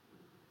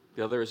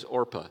 The other is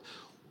Orpah.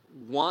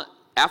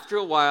 After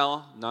a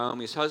while,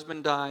 Naomi's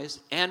husband dies,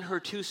 and her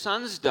 2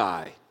 sons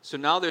die. So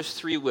now there's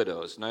 3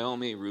 widows,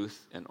 Naomi,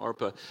 Ruth, and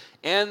Orpah.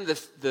 And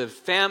the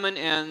famine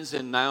ends,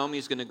 and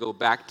Naomi's going to go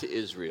back to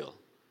Israel.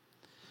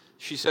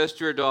 She says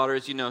to her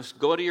daughters,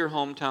 go to your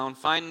hometown,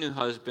 find new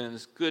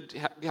husbands,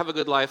 have a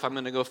good life. I'm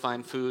going to go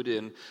find food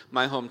in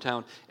my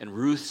hometown. And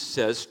Ruth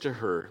says to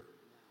her,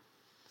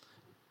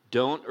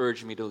 don't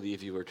urge me to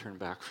leave you or turn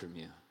back from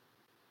you.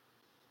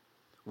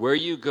 Where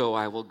you go,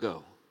 I will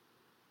go.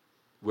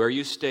 Where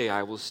you stay,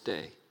 I will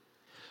stay.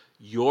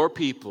 Your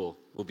people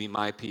will be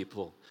my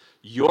people.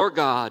 Your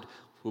God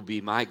will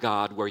be my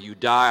God. Where you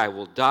die, I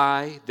will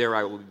die. There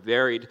I will be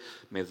buried.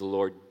 May the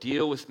Lord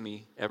deal with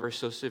me ever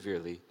so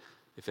severely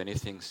if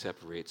anything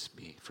separates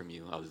me from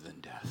you other than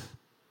death.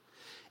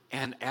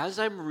 And as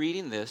I'm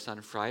reading this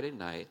on Friday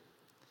night,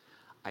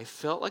 I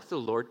felt like the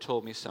Lord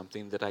told me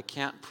something that I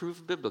can't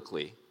prove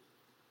biblically,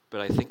 but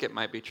I think it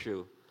might be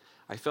true.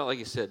 I felt like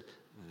he said,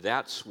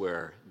 that's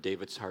where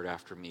David's heart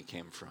after me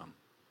came from.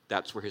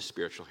 That's where his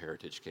spiritual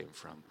heritage came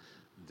from.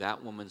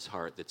 That woman's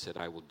heart that said,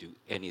 I will do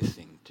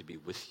anything to be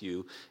with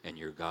you and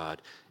your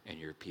God and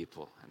your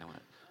people. And I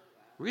went,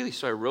 really?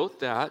 So I wrote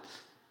that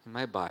in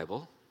my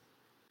Bible.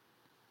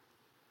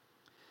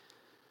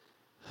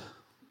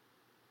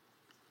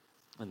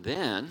 And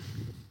then,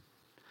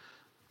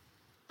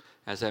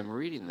 as I'm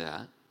reading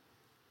that,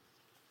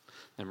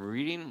 I'm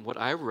reading what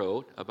I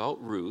wrote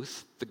about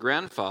Ruth, the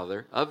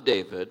grandfather of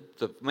David,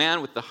 the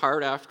man with the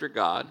heart after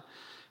God,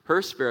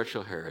 her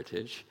spiritual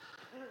heritage.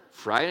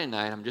 Friday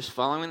night, I'm just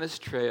following this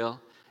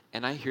trail,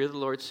 and I hear the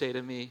Lord say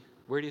to me,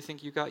 where do you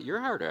think you got your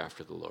heart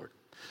after the Lord?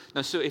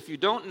 Now, so if you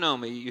don't know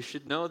me, you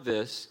should know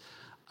this.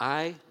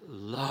 I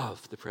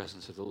love the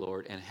presence of the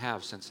Lord and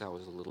have since I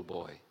was a little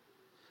boy.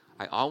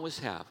 I always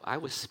have. I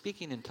was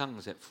speaking in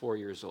tongues at 4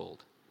 years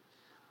old.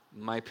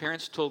 My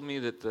parents told me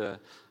that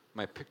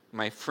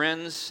my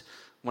friends,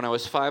 when I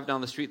was 5 down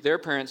the street, their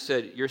parents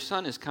said, your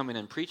son is coming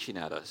and preaching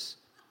at us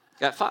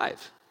at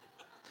 5.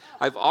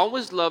 I've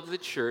always loved the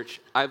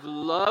church. I've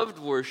loved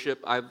worship.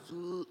 I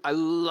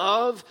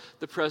love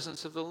the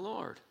presence of the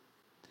Lord.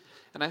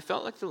 And I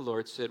felt like the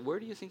Lord said, where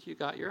do you think you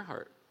got your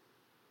heart?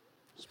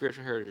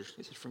 Spiritual heritage.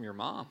 He said, from your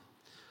mom.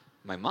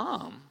 My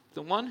mom?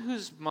 The one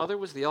whose mother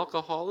was the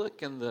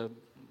alcoholic and the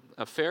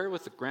affair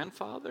with the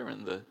grandfather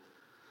and the...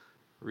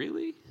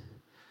 Really?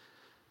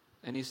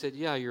 And he said,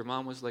 yeah, your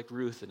mom was like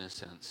Ruth in a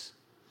sense.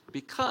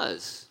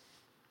 Because,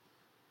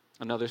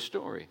 another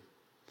story.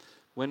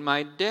 When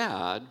my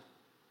dad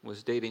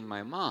was dating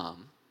my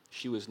mom,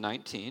 she was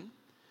 19,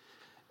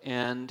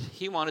 and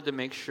he wanted to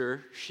make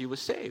sure she was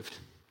saved.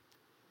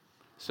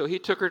 So he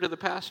took her to the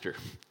pastor.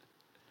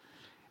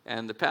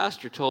 And the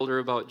pastor told her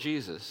about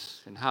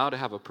Jesus and how to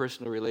have a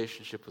personal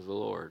relationship with the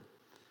Lord.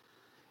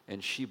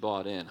 and she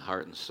bought in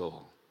heart and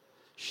soul.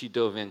 She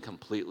dove in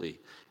completely,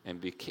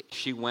 and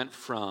she went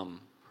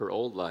from her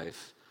old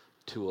life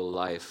to a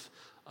life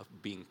of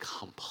being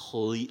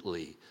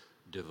completely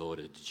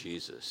devoted to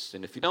Jesus.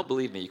 And if you don't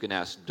believe me, you can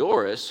ask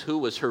Doris, who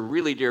was her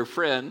really dear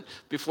friend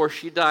before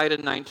she died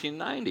in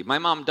 1990. My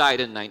mom died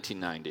in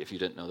 1990, if you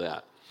didn't know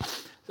that.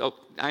 So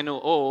I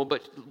know,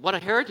 but what a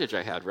heritage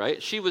I had,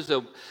 right?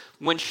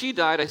 When she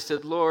died, I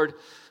said, Lord,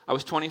 I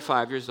was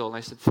 25 years old, and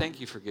I said, thank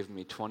you for giving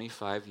me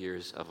 25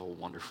 years of a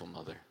wonderful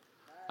mother.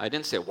 I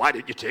didn't say, why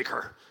did you take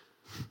her?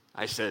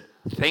 I said,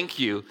 thank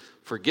you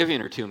for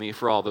giving her to me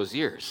for all those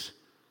years,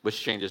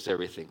 which changes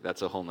everything.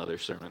 That's a whole nother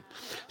sermon.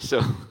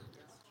 So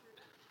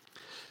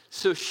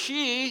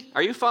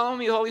are you following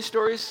me, all these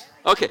stories?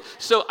 Okay,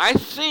 so I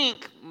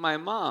think my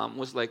mom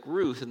was like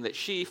Ruth in that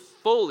she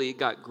fully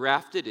got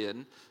grafted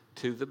in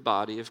to the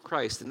body of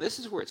Christ. And this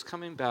is where it's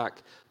coming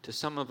back to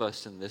some of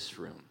us in this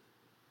room.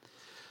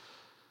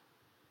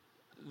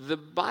 The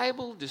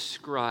Bible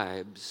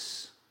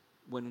describes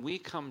when we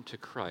come to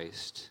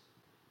Christ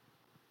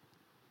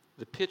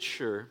the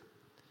picture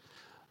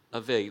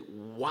of a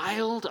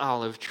wild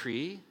olive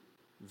tree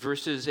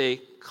versus a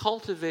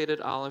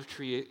cultivated olive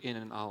tree in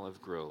an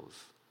olive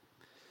grove.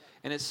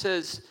 And it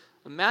says,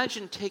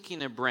 imagine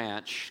taking a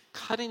branch,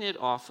 cutting it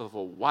off of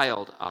a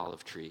wild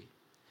olive tree,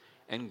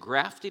 and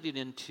grafting it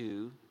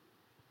into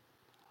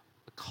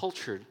a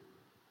cultured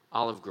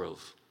olive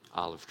grove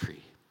olive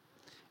tree.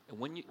 And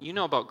when you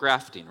know about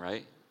grafting,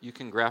 right? You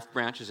can graft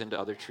branches into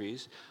other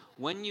trees.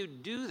 When you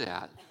do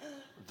that,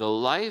 the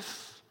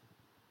life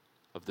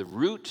of the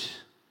root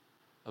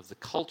of the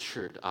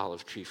cultured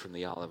olive tree from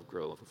the olive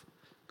grove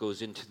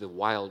goes into the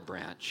wild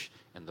branch,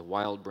 and the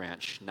wild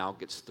branch now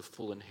gets the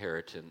full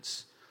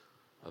inheritance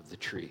of the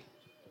tree.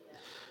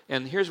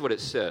 And here's what it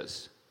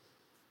says.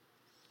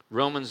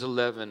 Romans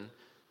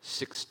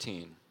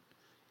 11:16.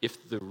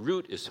 If the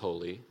root is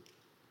holy,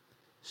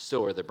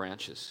 so are the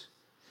branches.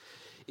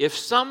 If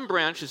some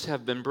branches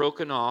have been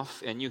broken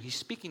off, and he's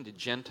speaking to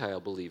Gentile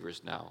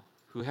believers now,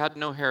 who had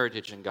no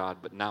heritage in God,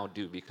 but now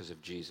do because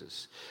of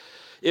Jesus.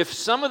 If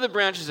some of the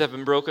branches have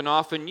been broken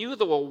off, and you,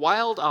 though a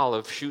wild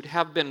olive shoot,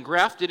 have been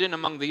grafted in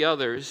among the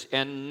others,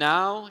 and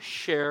now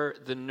share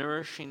the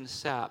nourishing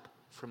sap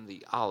from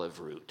the olive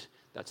root.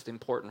 That's the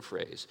important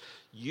phrase.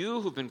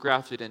 You who've been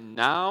grafted in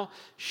now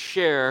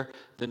share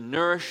the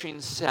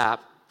nourishing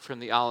sap from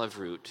the olive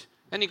root.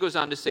 And he goes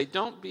on to say,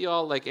 don't be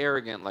all like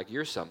arrogant, like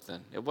you're something.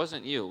 It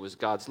wasn't you, it was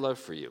God's love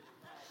for you.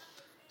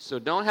 So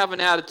don't have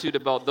an attitude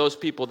about those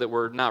people that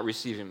were not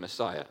receiving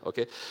Messiah,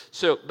 okay?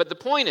 But the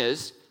point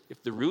is,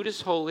 if the root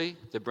is holy,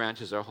 the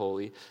branches are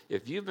holy.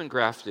 If you've been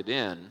grafted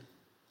in,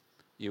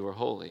 you are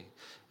holy.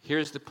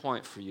 Here's the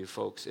point for you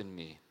folks and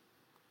me.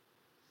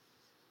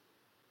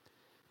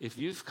 If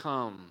you've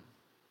come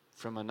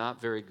from a not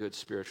very good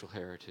spiritual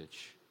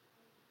heritage,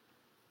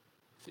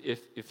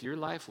 if your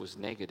life was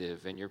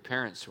negative and your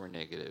parents were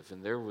negative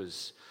and there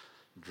was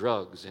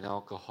drugs and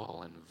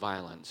alcohol and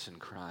violence and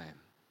crime,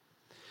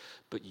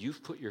 but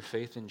you've put your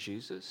faith in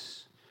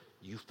Jesus,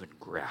 you've been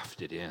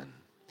grafted in.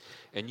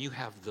 And you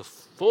have the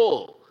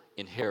full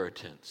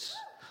inheritance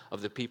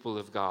of the people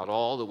of God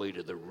all the way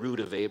to the root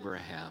of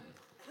Abraham.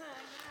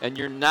 And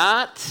you're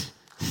not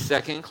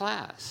second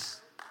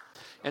class.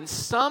 And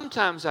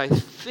sometimes I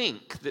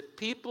think that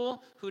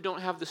people who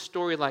don't have the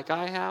story like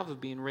I have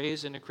of being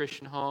raised in a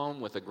Christian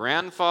home with a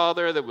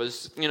grandfather that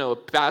was, a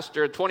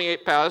pastor,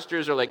 28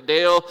 pastors, or like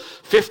Dale,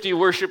 50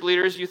 worship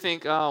leaders, you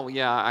think, oh,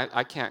 yeah,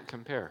 I can't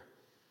compare.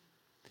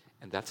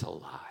 And that's a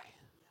lie.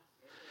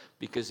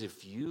 Because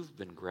if you've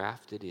been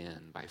grafted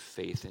in by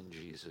faith in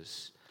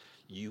Jesus,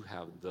 you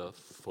have the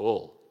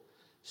full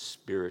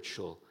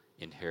spiritual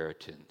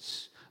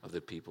inheritance of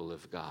the people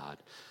of God.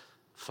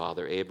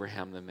 Father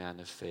Abraham, the man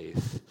of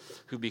faith,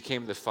 who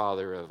became the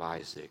father of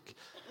Isaac,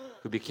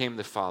 who became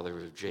the father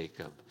of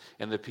Jacob,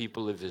 and the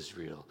people of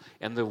Israel,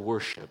 and the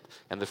worship,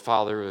 and the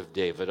father of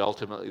David,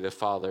 ultimately the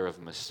father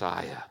of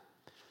Messiah.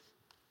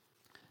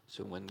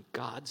 So when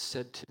God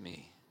said to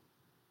me,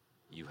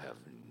 you have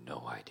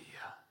no idea,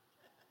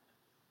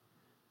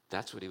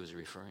 that's what he was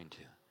referring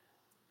to.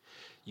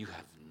 You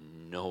have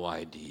no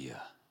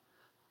idea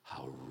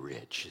how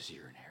rich is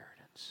your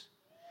inheritance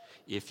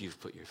if you've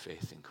put your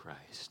faith in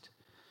Christ.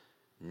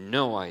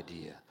 No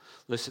idea.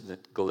 Listen to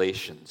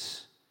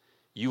Galatians.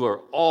 You are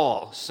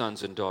all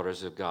sons and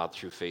daughters of God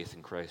through faith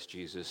in Christ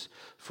Jesus.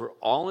 For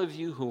all of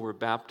you who were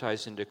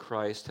baptized into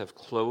Christ have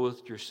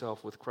clothed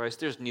yourself with Christ.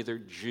 There's neither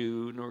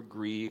Jew, nor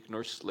Greek,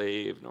 nor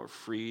slave, nor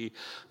free,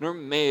 nor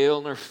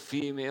male, nor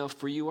female,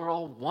 for you are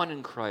all one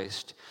in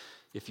Christ.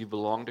 If you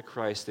belong to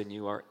Christ, then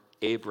you are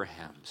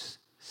Abraham's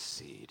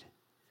seed.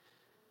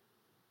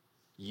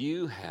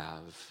 You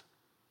have,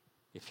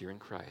 if you're in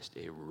Christ,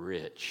 a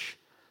rich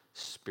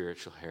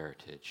spiritual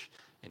heritage.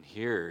 And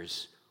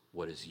here's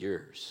what is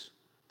yours.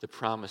 The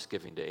promise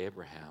given to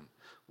Abraham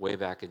way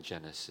back in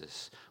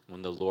Genesis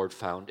when the Lord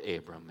found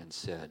Abram and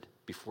said,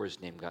 before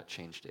his name got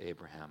changed to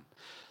Abraham,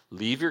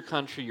 leave your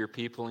country, your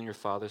people, and your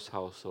father's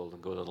household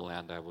and go to the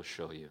land I will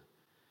show you.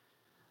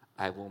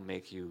 I will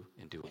make you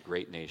into a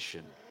great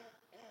nation.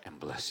 and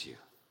bless you.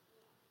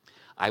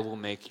 I will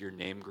make your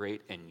name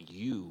great, and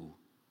you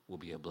will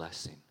be a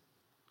blessing.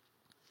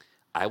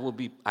 I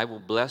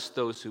will bless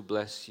those who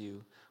bless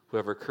you.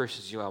 Whoever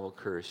curses you, I will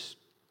curse.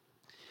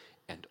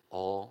 And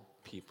all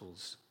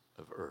peoples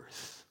of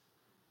earth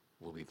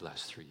will be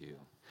blessed through you.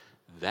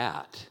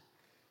 That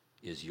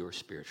is your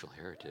spiritual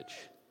heritage.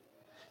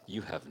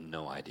 You have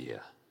no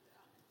idea.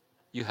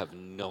 You have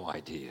no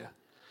idea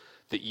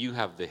that you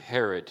have the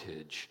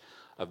heritage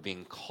of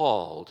being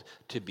called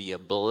to be a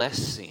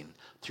blessing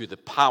through the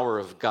power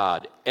of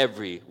God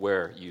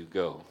everywhere you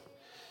go.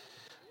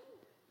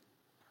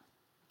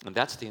 And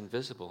that's the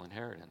invisible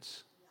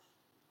inheritance.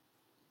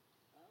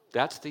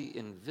 That's the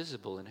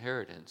invisible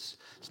inheritance.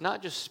 It's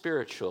not just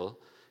spiritual.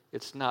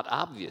 It's not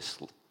obvious.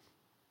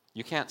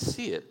 You can't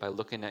see it by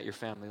looking at your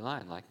family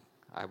line like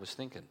I was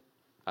thinking.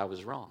 I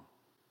was wrong.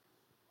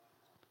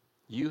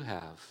 You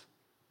have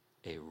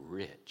a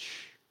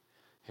rich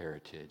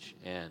heritage,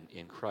 and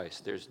in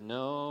Christ there's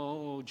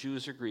no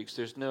Jews or Greeks.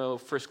 There's no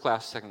first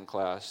class, second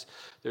class.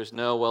 There's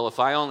no, well, if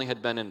I only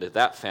had been into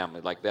that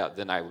family like that,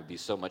 then I would be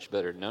so much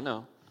better.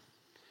 No.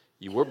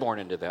 You were born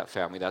into that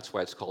family. That's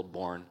why it's called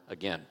born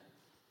again.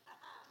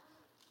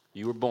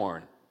 You were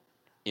born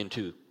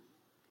into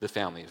the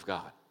family of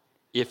God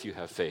if you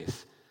have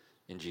faith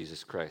in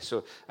Jesus Christ.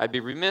 So I'd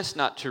be remiss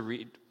not to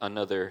read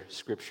another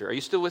scripture. Are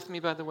you still with me,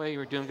 by the way? You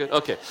were doing good?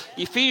 Okay.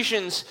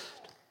 Ephesians,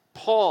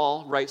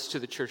 Paul writes to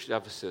the church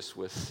at Ephesus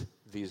with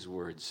these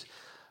words.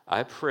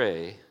 I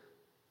pray,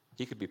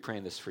 he could be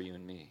praying this for you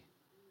and me.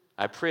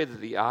 I pray that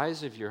the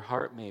eyes of your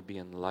heart may be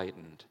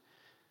enlightened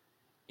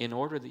in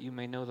order that you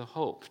may know the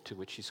hope to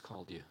which he's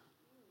called you.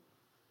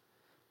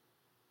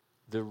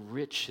 The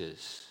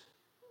riches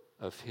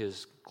of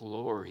his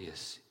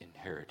glorious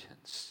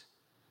inheritance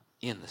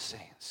in the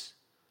saints.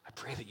 I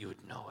pray that you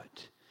would know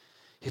it.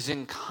 His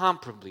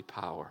incomparably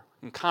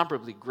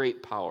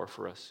great power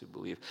for us who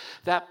believe.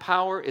 That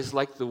power is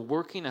like the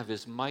working of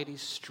his mighty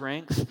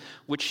strength,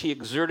 which he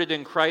exerted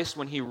in Christ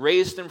when he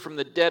raised him from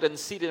the dead and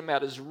seated him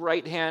at his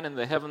right hand in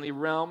the heavenly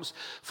realms,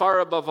 far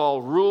above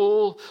all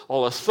rule,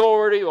 all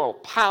authority, all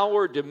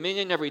power,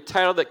 dominion, every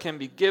title that can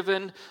be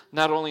given,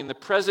 not only in the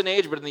present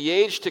age, but in the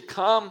age to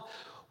come.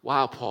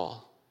 Wow,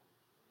 Paul,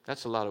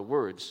 that's a lot of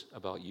words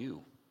about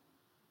you.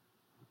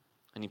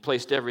 And he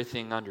placed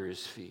everything under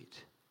his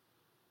feet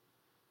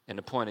and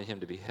appointed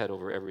him to be head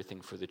over everything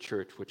for the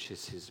church, which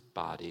is his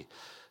body,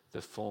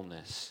 the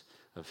fullness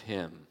of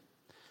him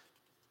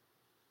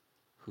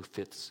who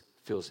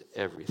fills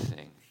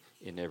everything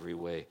in every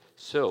way.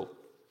 So,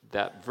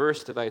 that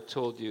verse that I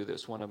told you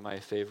that's one of my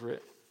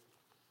favorite,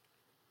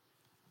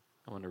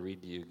 I want to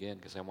read to you again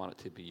because I want it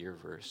to be your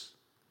verse.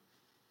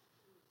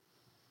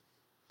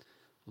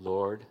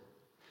 Lord,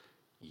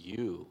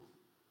 you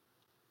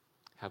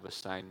have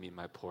assigned me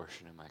my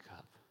portion in my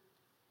cup.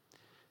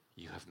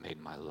 You have made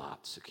my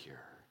lot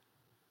secure.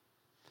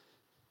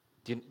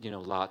 Do you know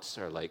lots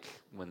are like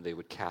when they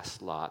would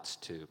cast lots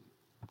to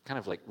kind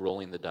of like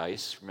rolling the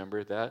dice,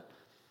 remember that?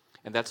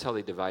 And that's how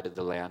they divided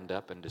the land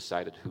up and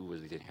decided who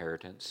was the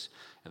inheritance.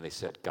 And they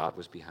said God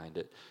was behind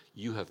it.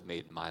 You have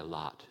made my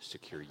lot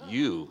secure.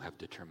 You have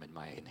determined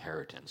my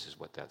inheritance, is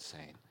what that's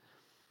saying.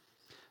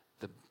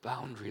 The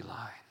boundary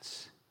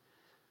lines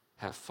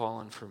have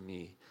fallen for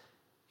me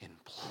in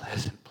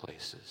pleasant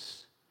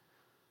places.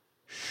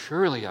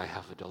 Surely I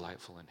have a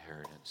delightful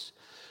inheritance.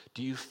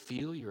 Do you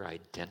feel your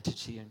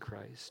identity in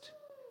Christ?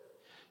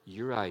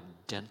 Your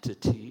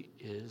identity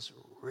is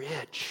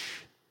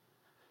rich.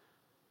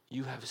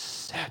 You have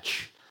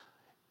such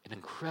an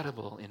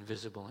incredible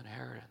invisible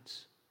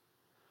inheritance.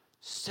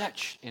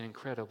 Such an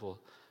incredible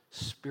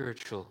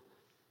spiritual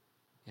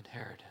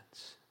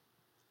inheritance.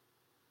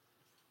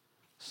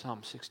 Psalm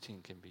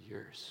 16 can be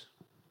yours.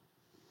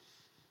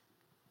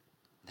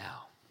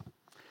 Now,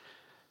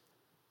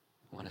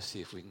 I want to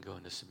see if we can go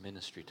into some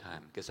ministry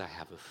time, because I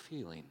have a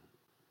feeling,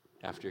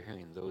 after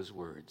hearing those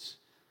words,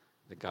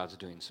 that God's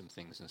doing some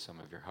things in some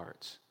of your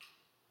hearts.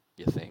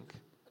 You think?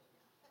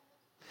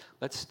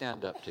 Let's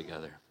stand up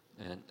together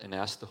and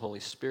ask the Holy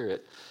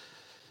Spirit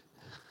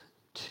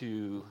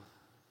to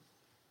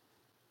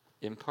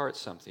impart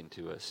something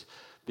to us.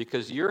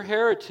 Because your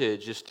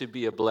heritage is to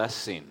be a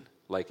blessing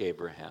like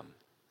Abraham.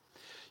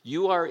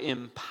 You are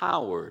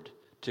empowered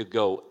to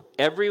go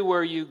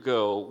everywhere you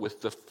go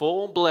with the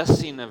full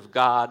blessing of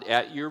God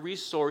at your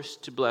resource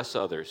to bless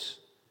others.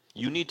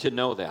 You need to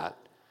know that.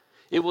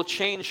 It will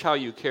change how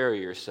you carry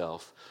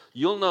yourself.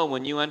 You'll know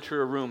when you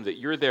enter a room that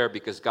you're there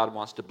because God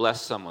wants to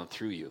bless someone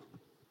through you.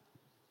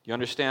 You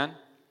understand?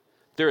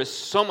 There is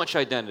so much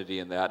identity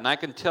in that, and I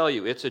can tell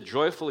you it's a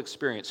joyful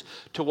experience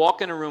to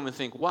walk in a room and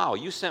think, wow,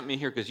 you sent me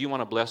here because you want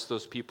to bless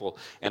those people,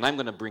 and I'm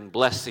going to bring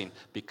blessing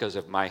because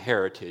of my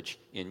heritage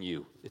in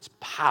you. It's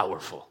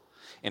powerful.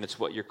 And it's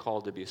what you're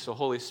called to be. So,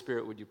 Holy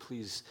Spirit, would you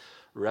please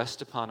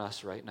rest upon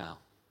us right now?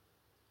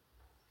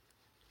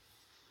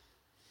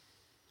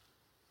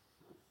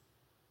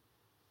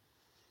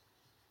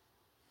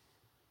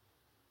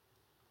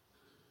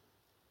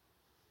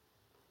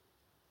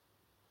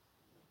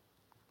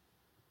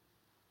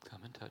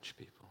 Come and touch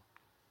people.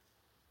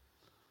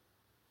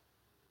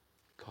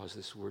 Cause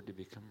this word to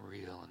become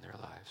real in their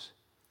lives.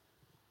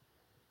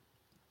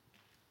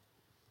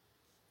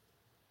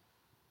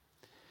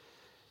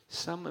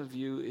 Some of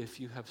you, if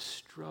you have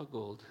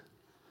struggled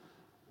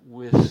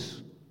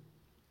with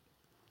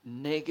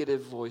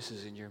negative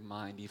voices in your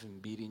mind, even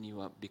beating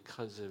you up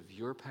because of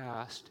your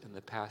past and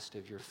the past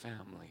of your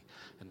family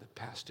and the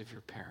past of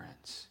your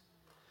parents,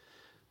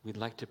 we'd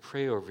like to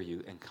pray over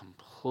you and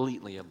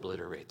completely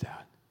obliterate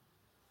that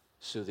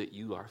so that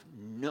you are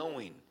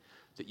knowing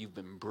that you've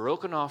been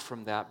broken off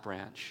from that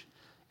branch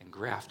and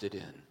grafted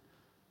in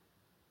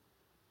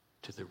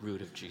to the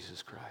root of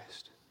Jesus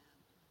Christ.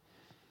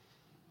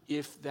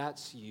 If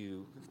that's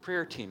you,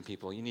 prayer team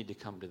people, you need to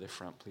come to the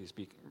front. Please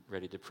be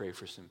ready to pray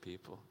for some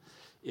people.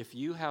 If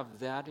you have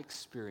that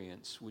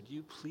experience, would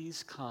you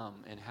please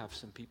come and have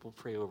some people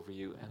pray over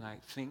you? And I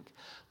think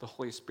the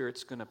Holy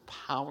Spirit's going to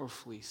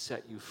powerfully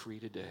set you free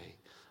today,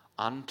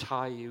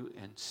 untie you,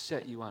 and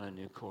set you on a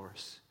new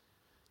course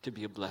to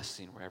be a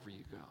blessing wherever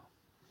you go.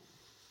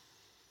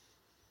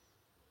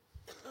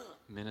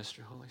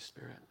 Minister, Holy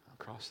Spirit,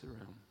 across the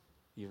room,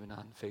 even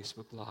on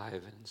Facebook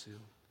Live and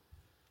Zoom.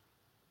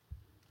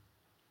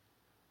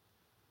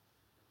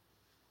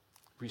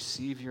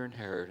 Receive your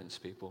inheritance,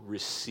 people.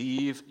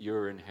 Receive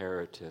your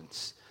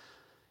inheritance.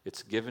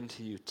 It's given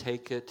to you.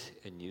 Take it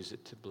and use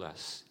it to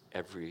bless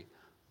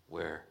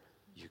everywhere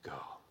you go.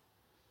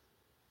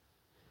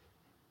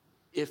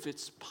 If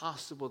it's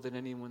possible that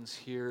anyone's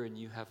here and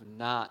you have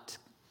not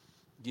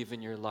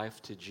given your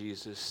life to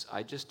Jesus,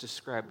 I just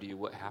described to you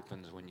what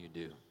happens when you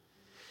do.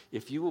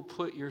 If you will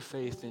put your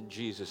faith in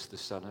Jesus, the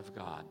Son of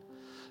God,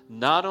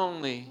 not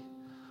only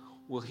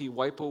will he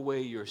wipe away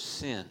your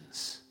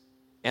sins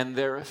and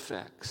their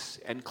effects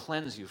and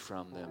cleanse you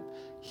from them,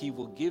 he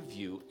will give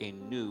you a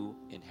new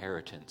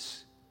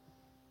inheritance.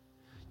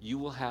 You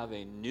will have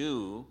a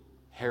new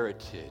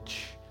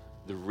heritage,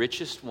 the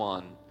richest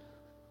one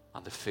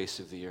on the face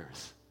of the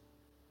earth.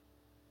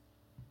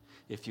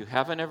 If you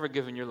haven't ever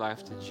given your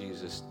life to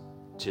Jesus,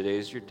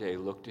 today's your day.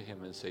 Look to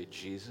him and say,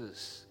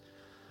 Jesus,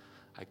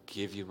 I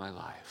give you my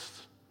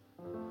life.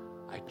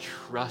 I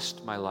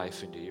trust my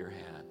life into your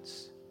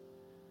hands.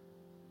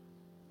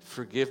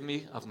 Forgive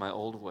me of my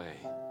old way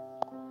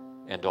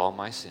and all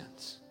my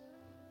sins.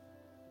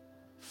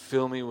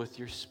 Fill me with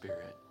your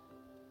Spirit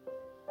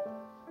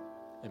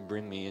and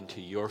bring me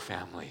into your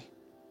family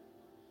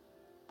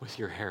with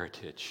your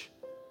heritage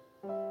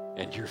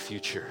and your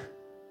future.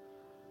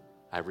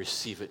 I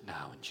receive it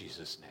now in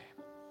Jesus' name.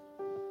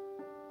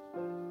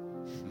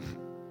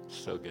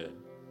 So good.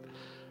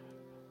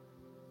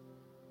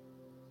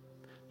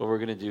 What we're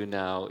going to do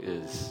now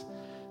is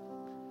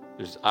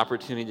there's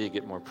opportunity to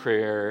get more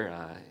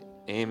prayer.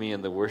 Amy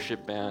and the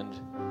worship band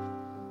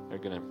are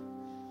going to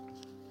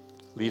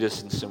lead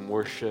us in some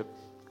worship.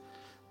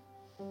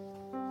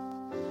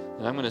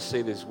 And I'm going to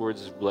say these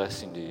words of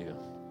blessing to you,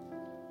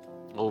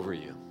 over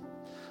you.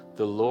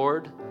 The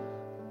Lord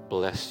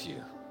bless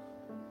you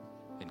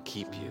and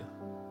keep you.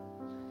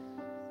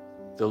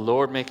 The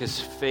Lord make his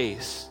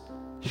face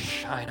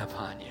shine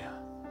upon you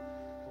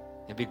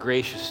and be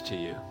gracious to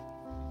you.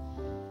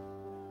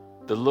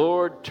 The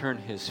Lord turn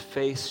his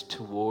face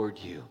toward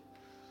you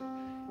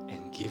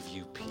and give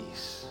you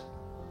peace.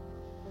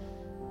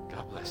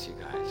 God bless you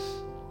guys.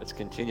 Let's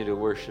continue to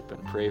worship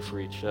and pray for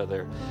each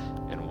other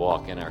and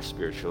walk in our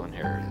spiritual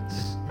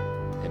inheritance.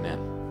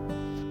 Amen.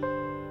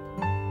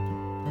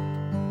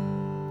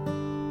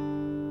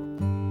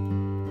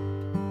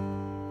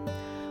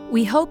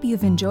 We hope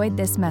you've enjoyed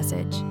this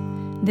message.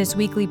 This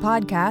weekly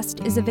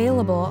podcast is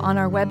available on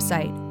our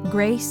website,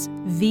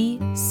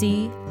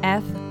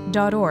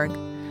 gracevcf.org,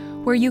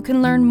 where you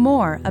can learn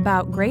more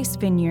about Grace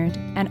Vineyard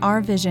and our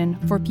vision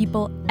for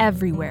people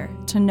everywhere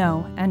to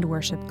know and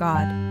worship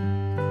God.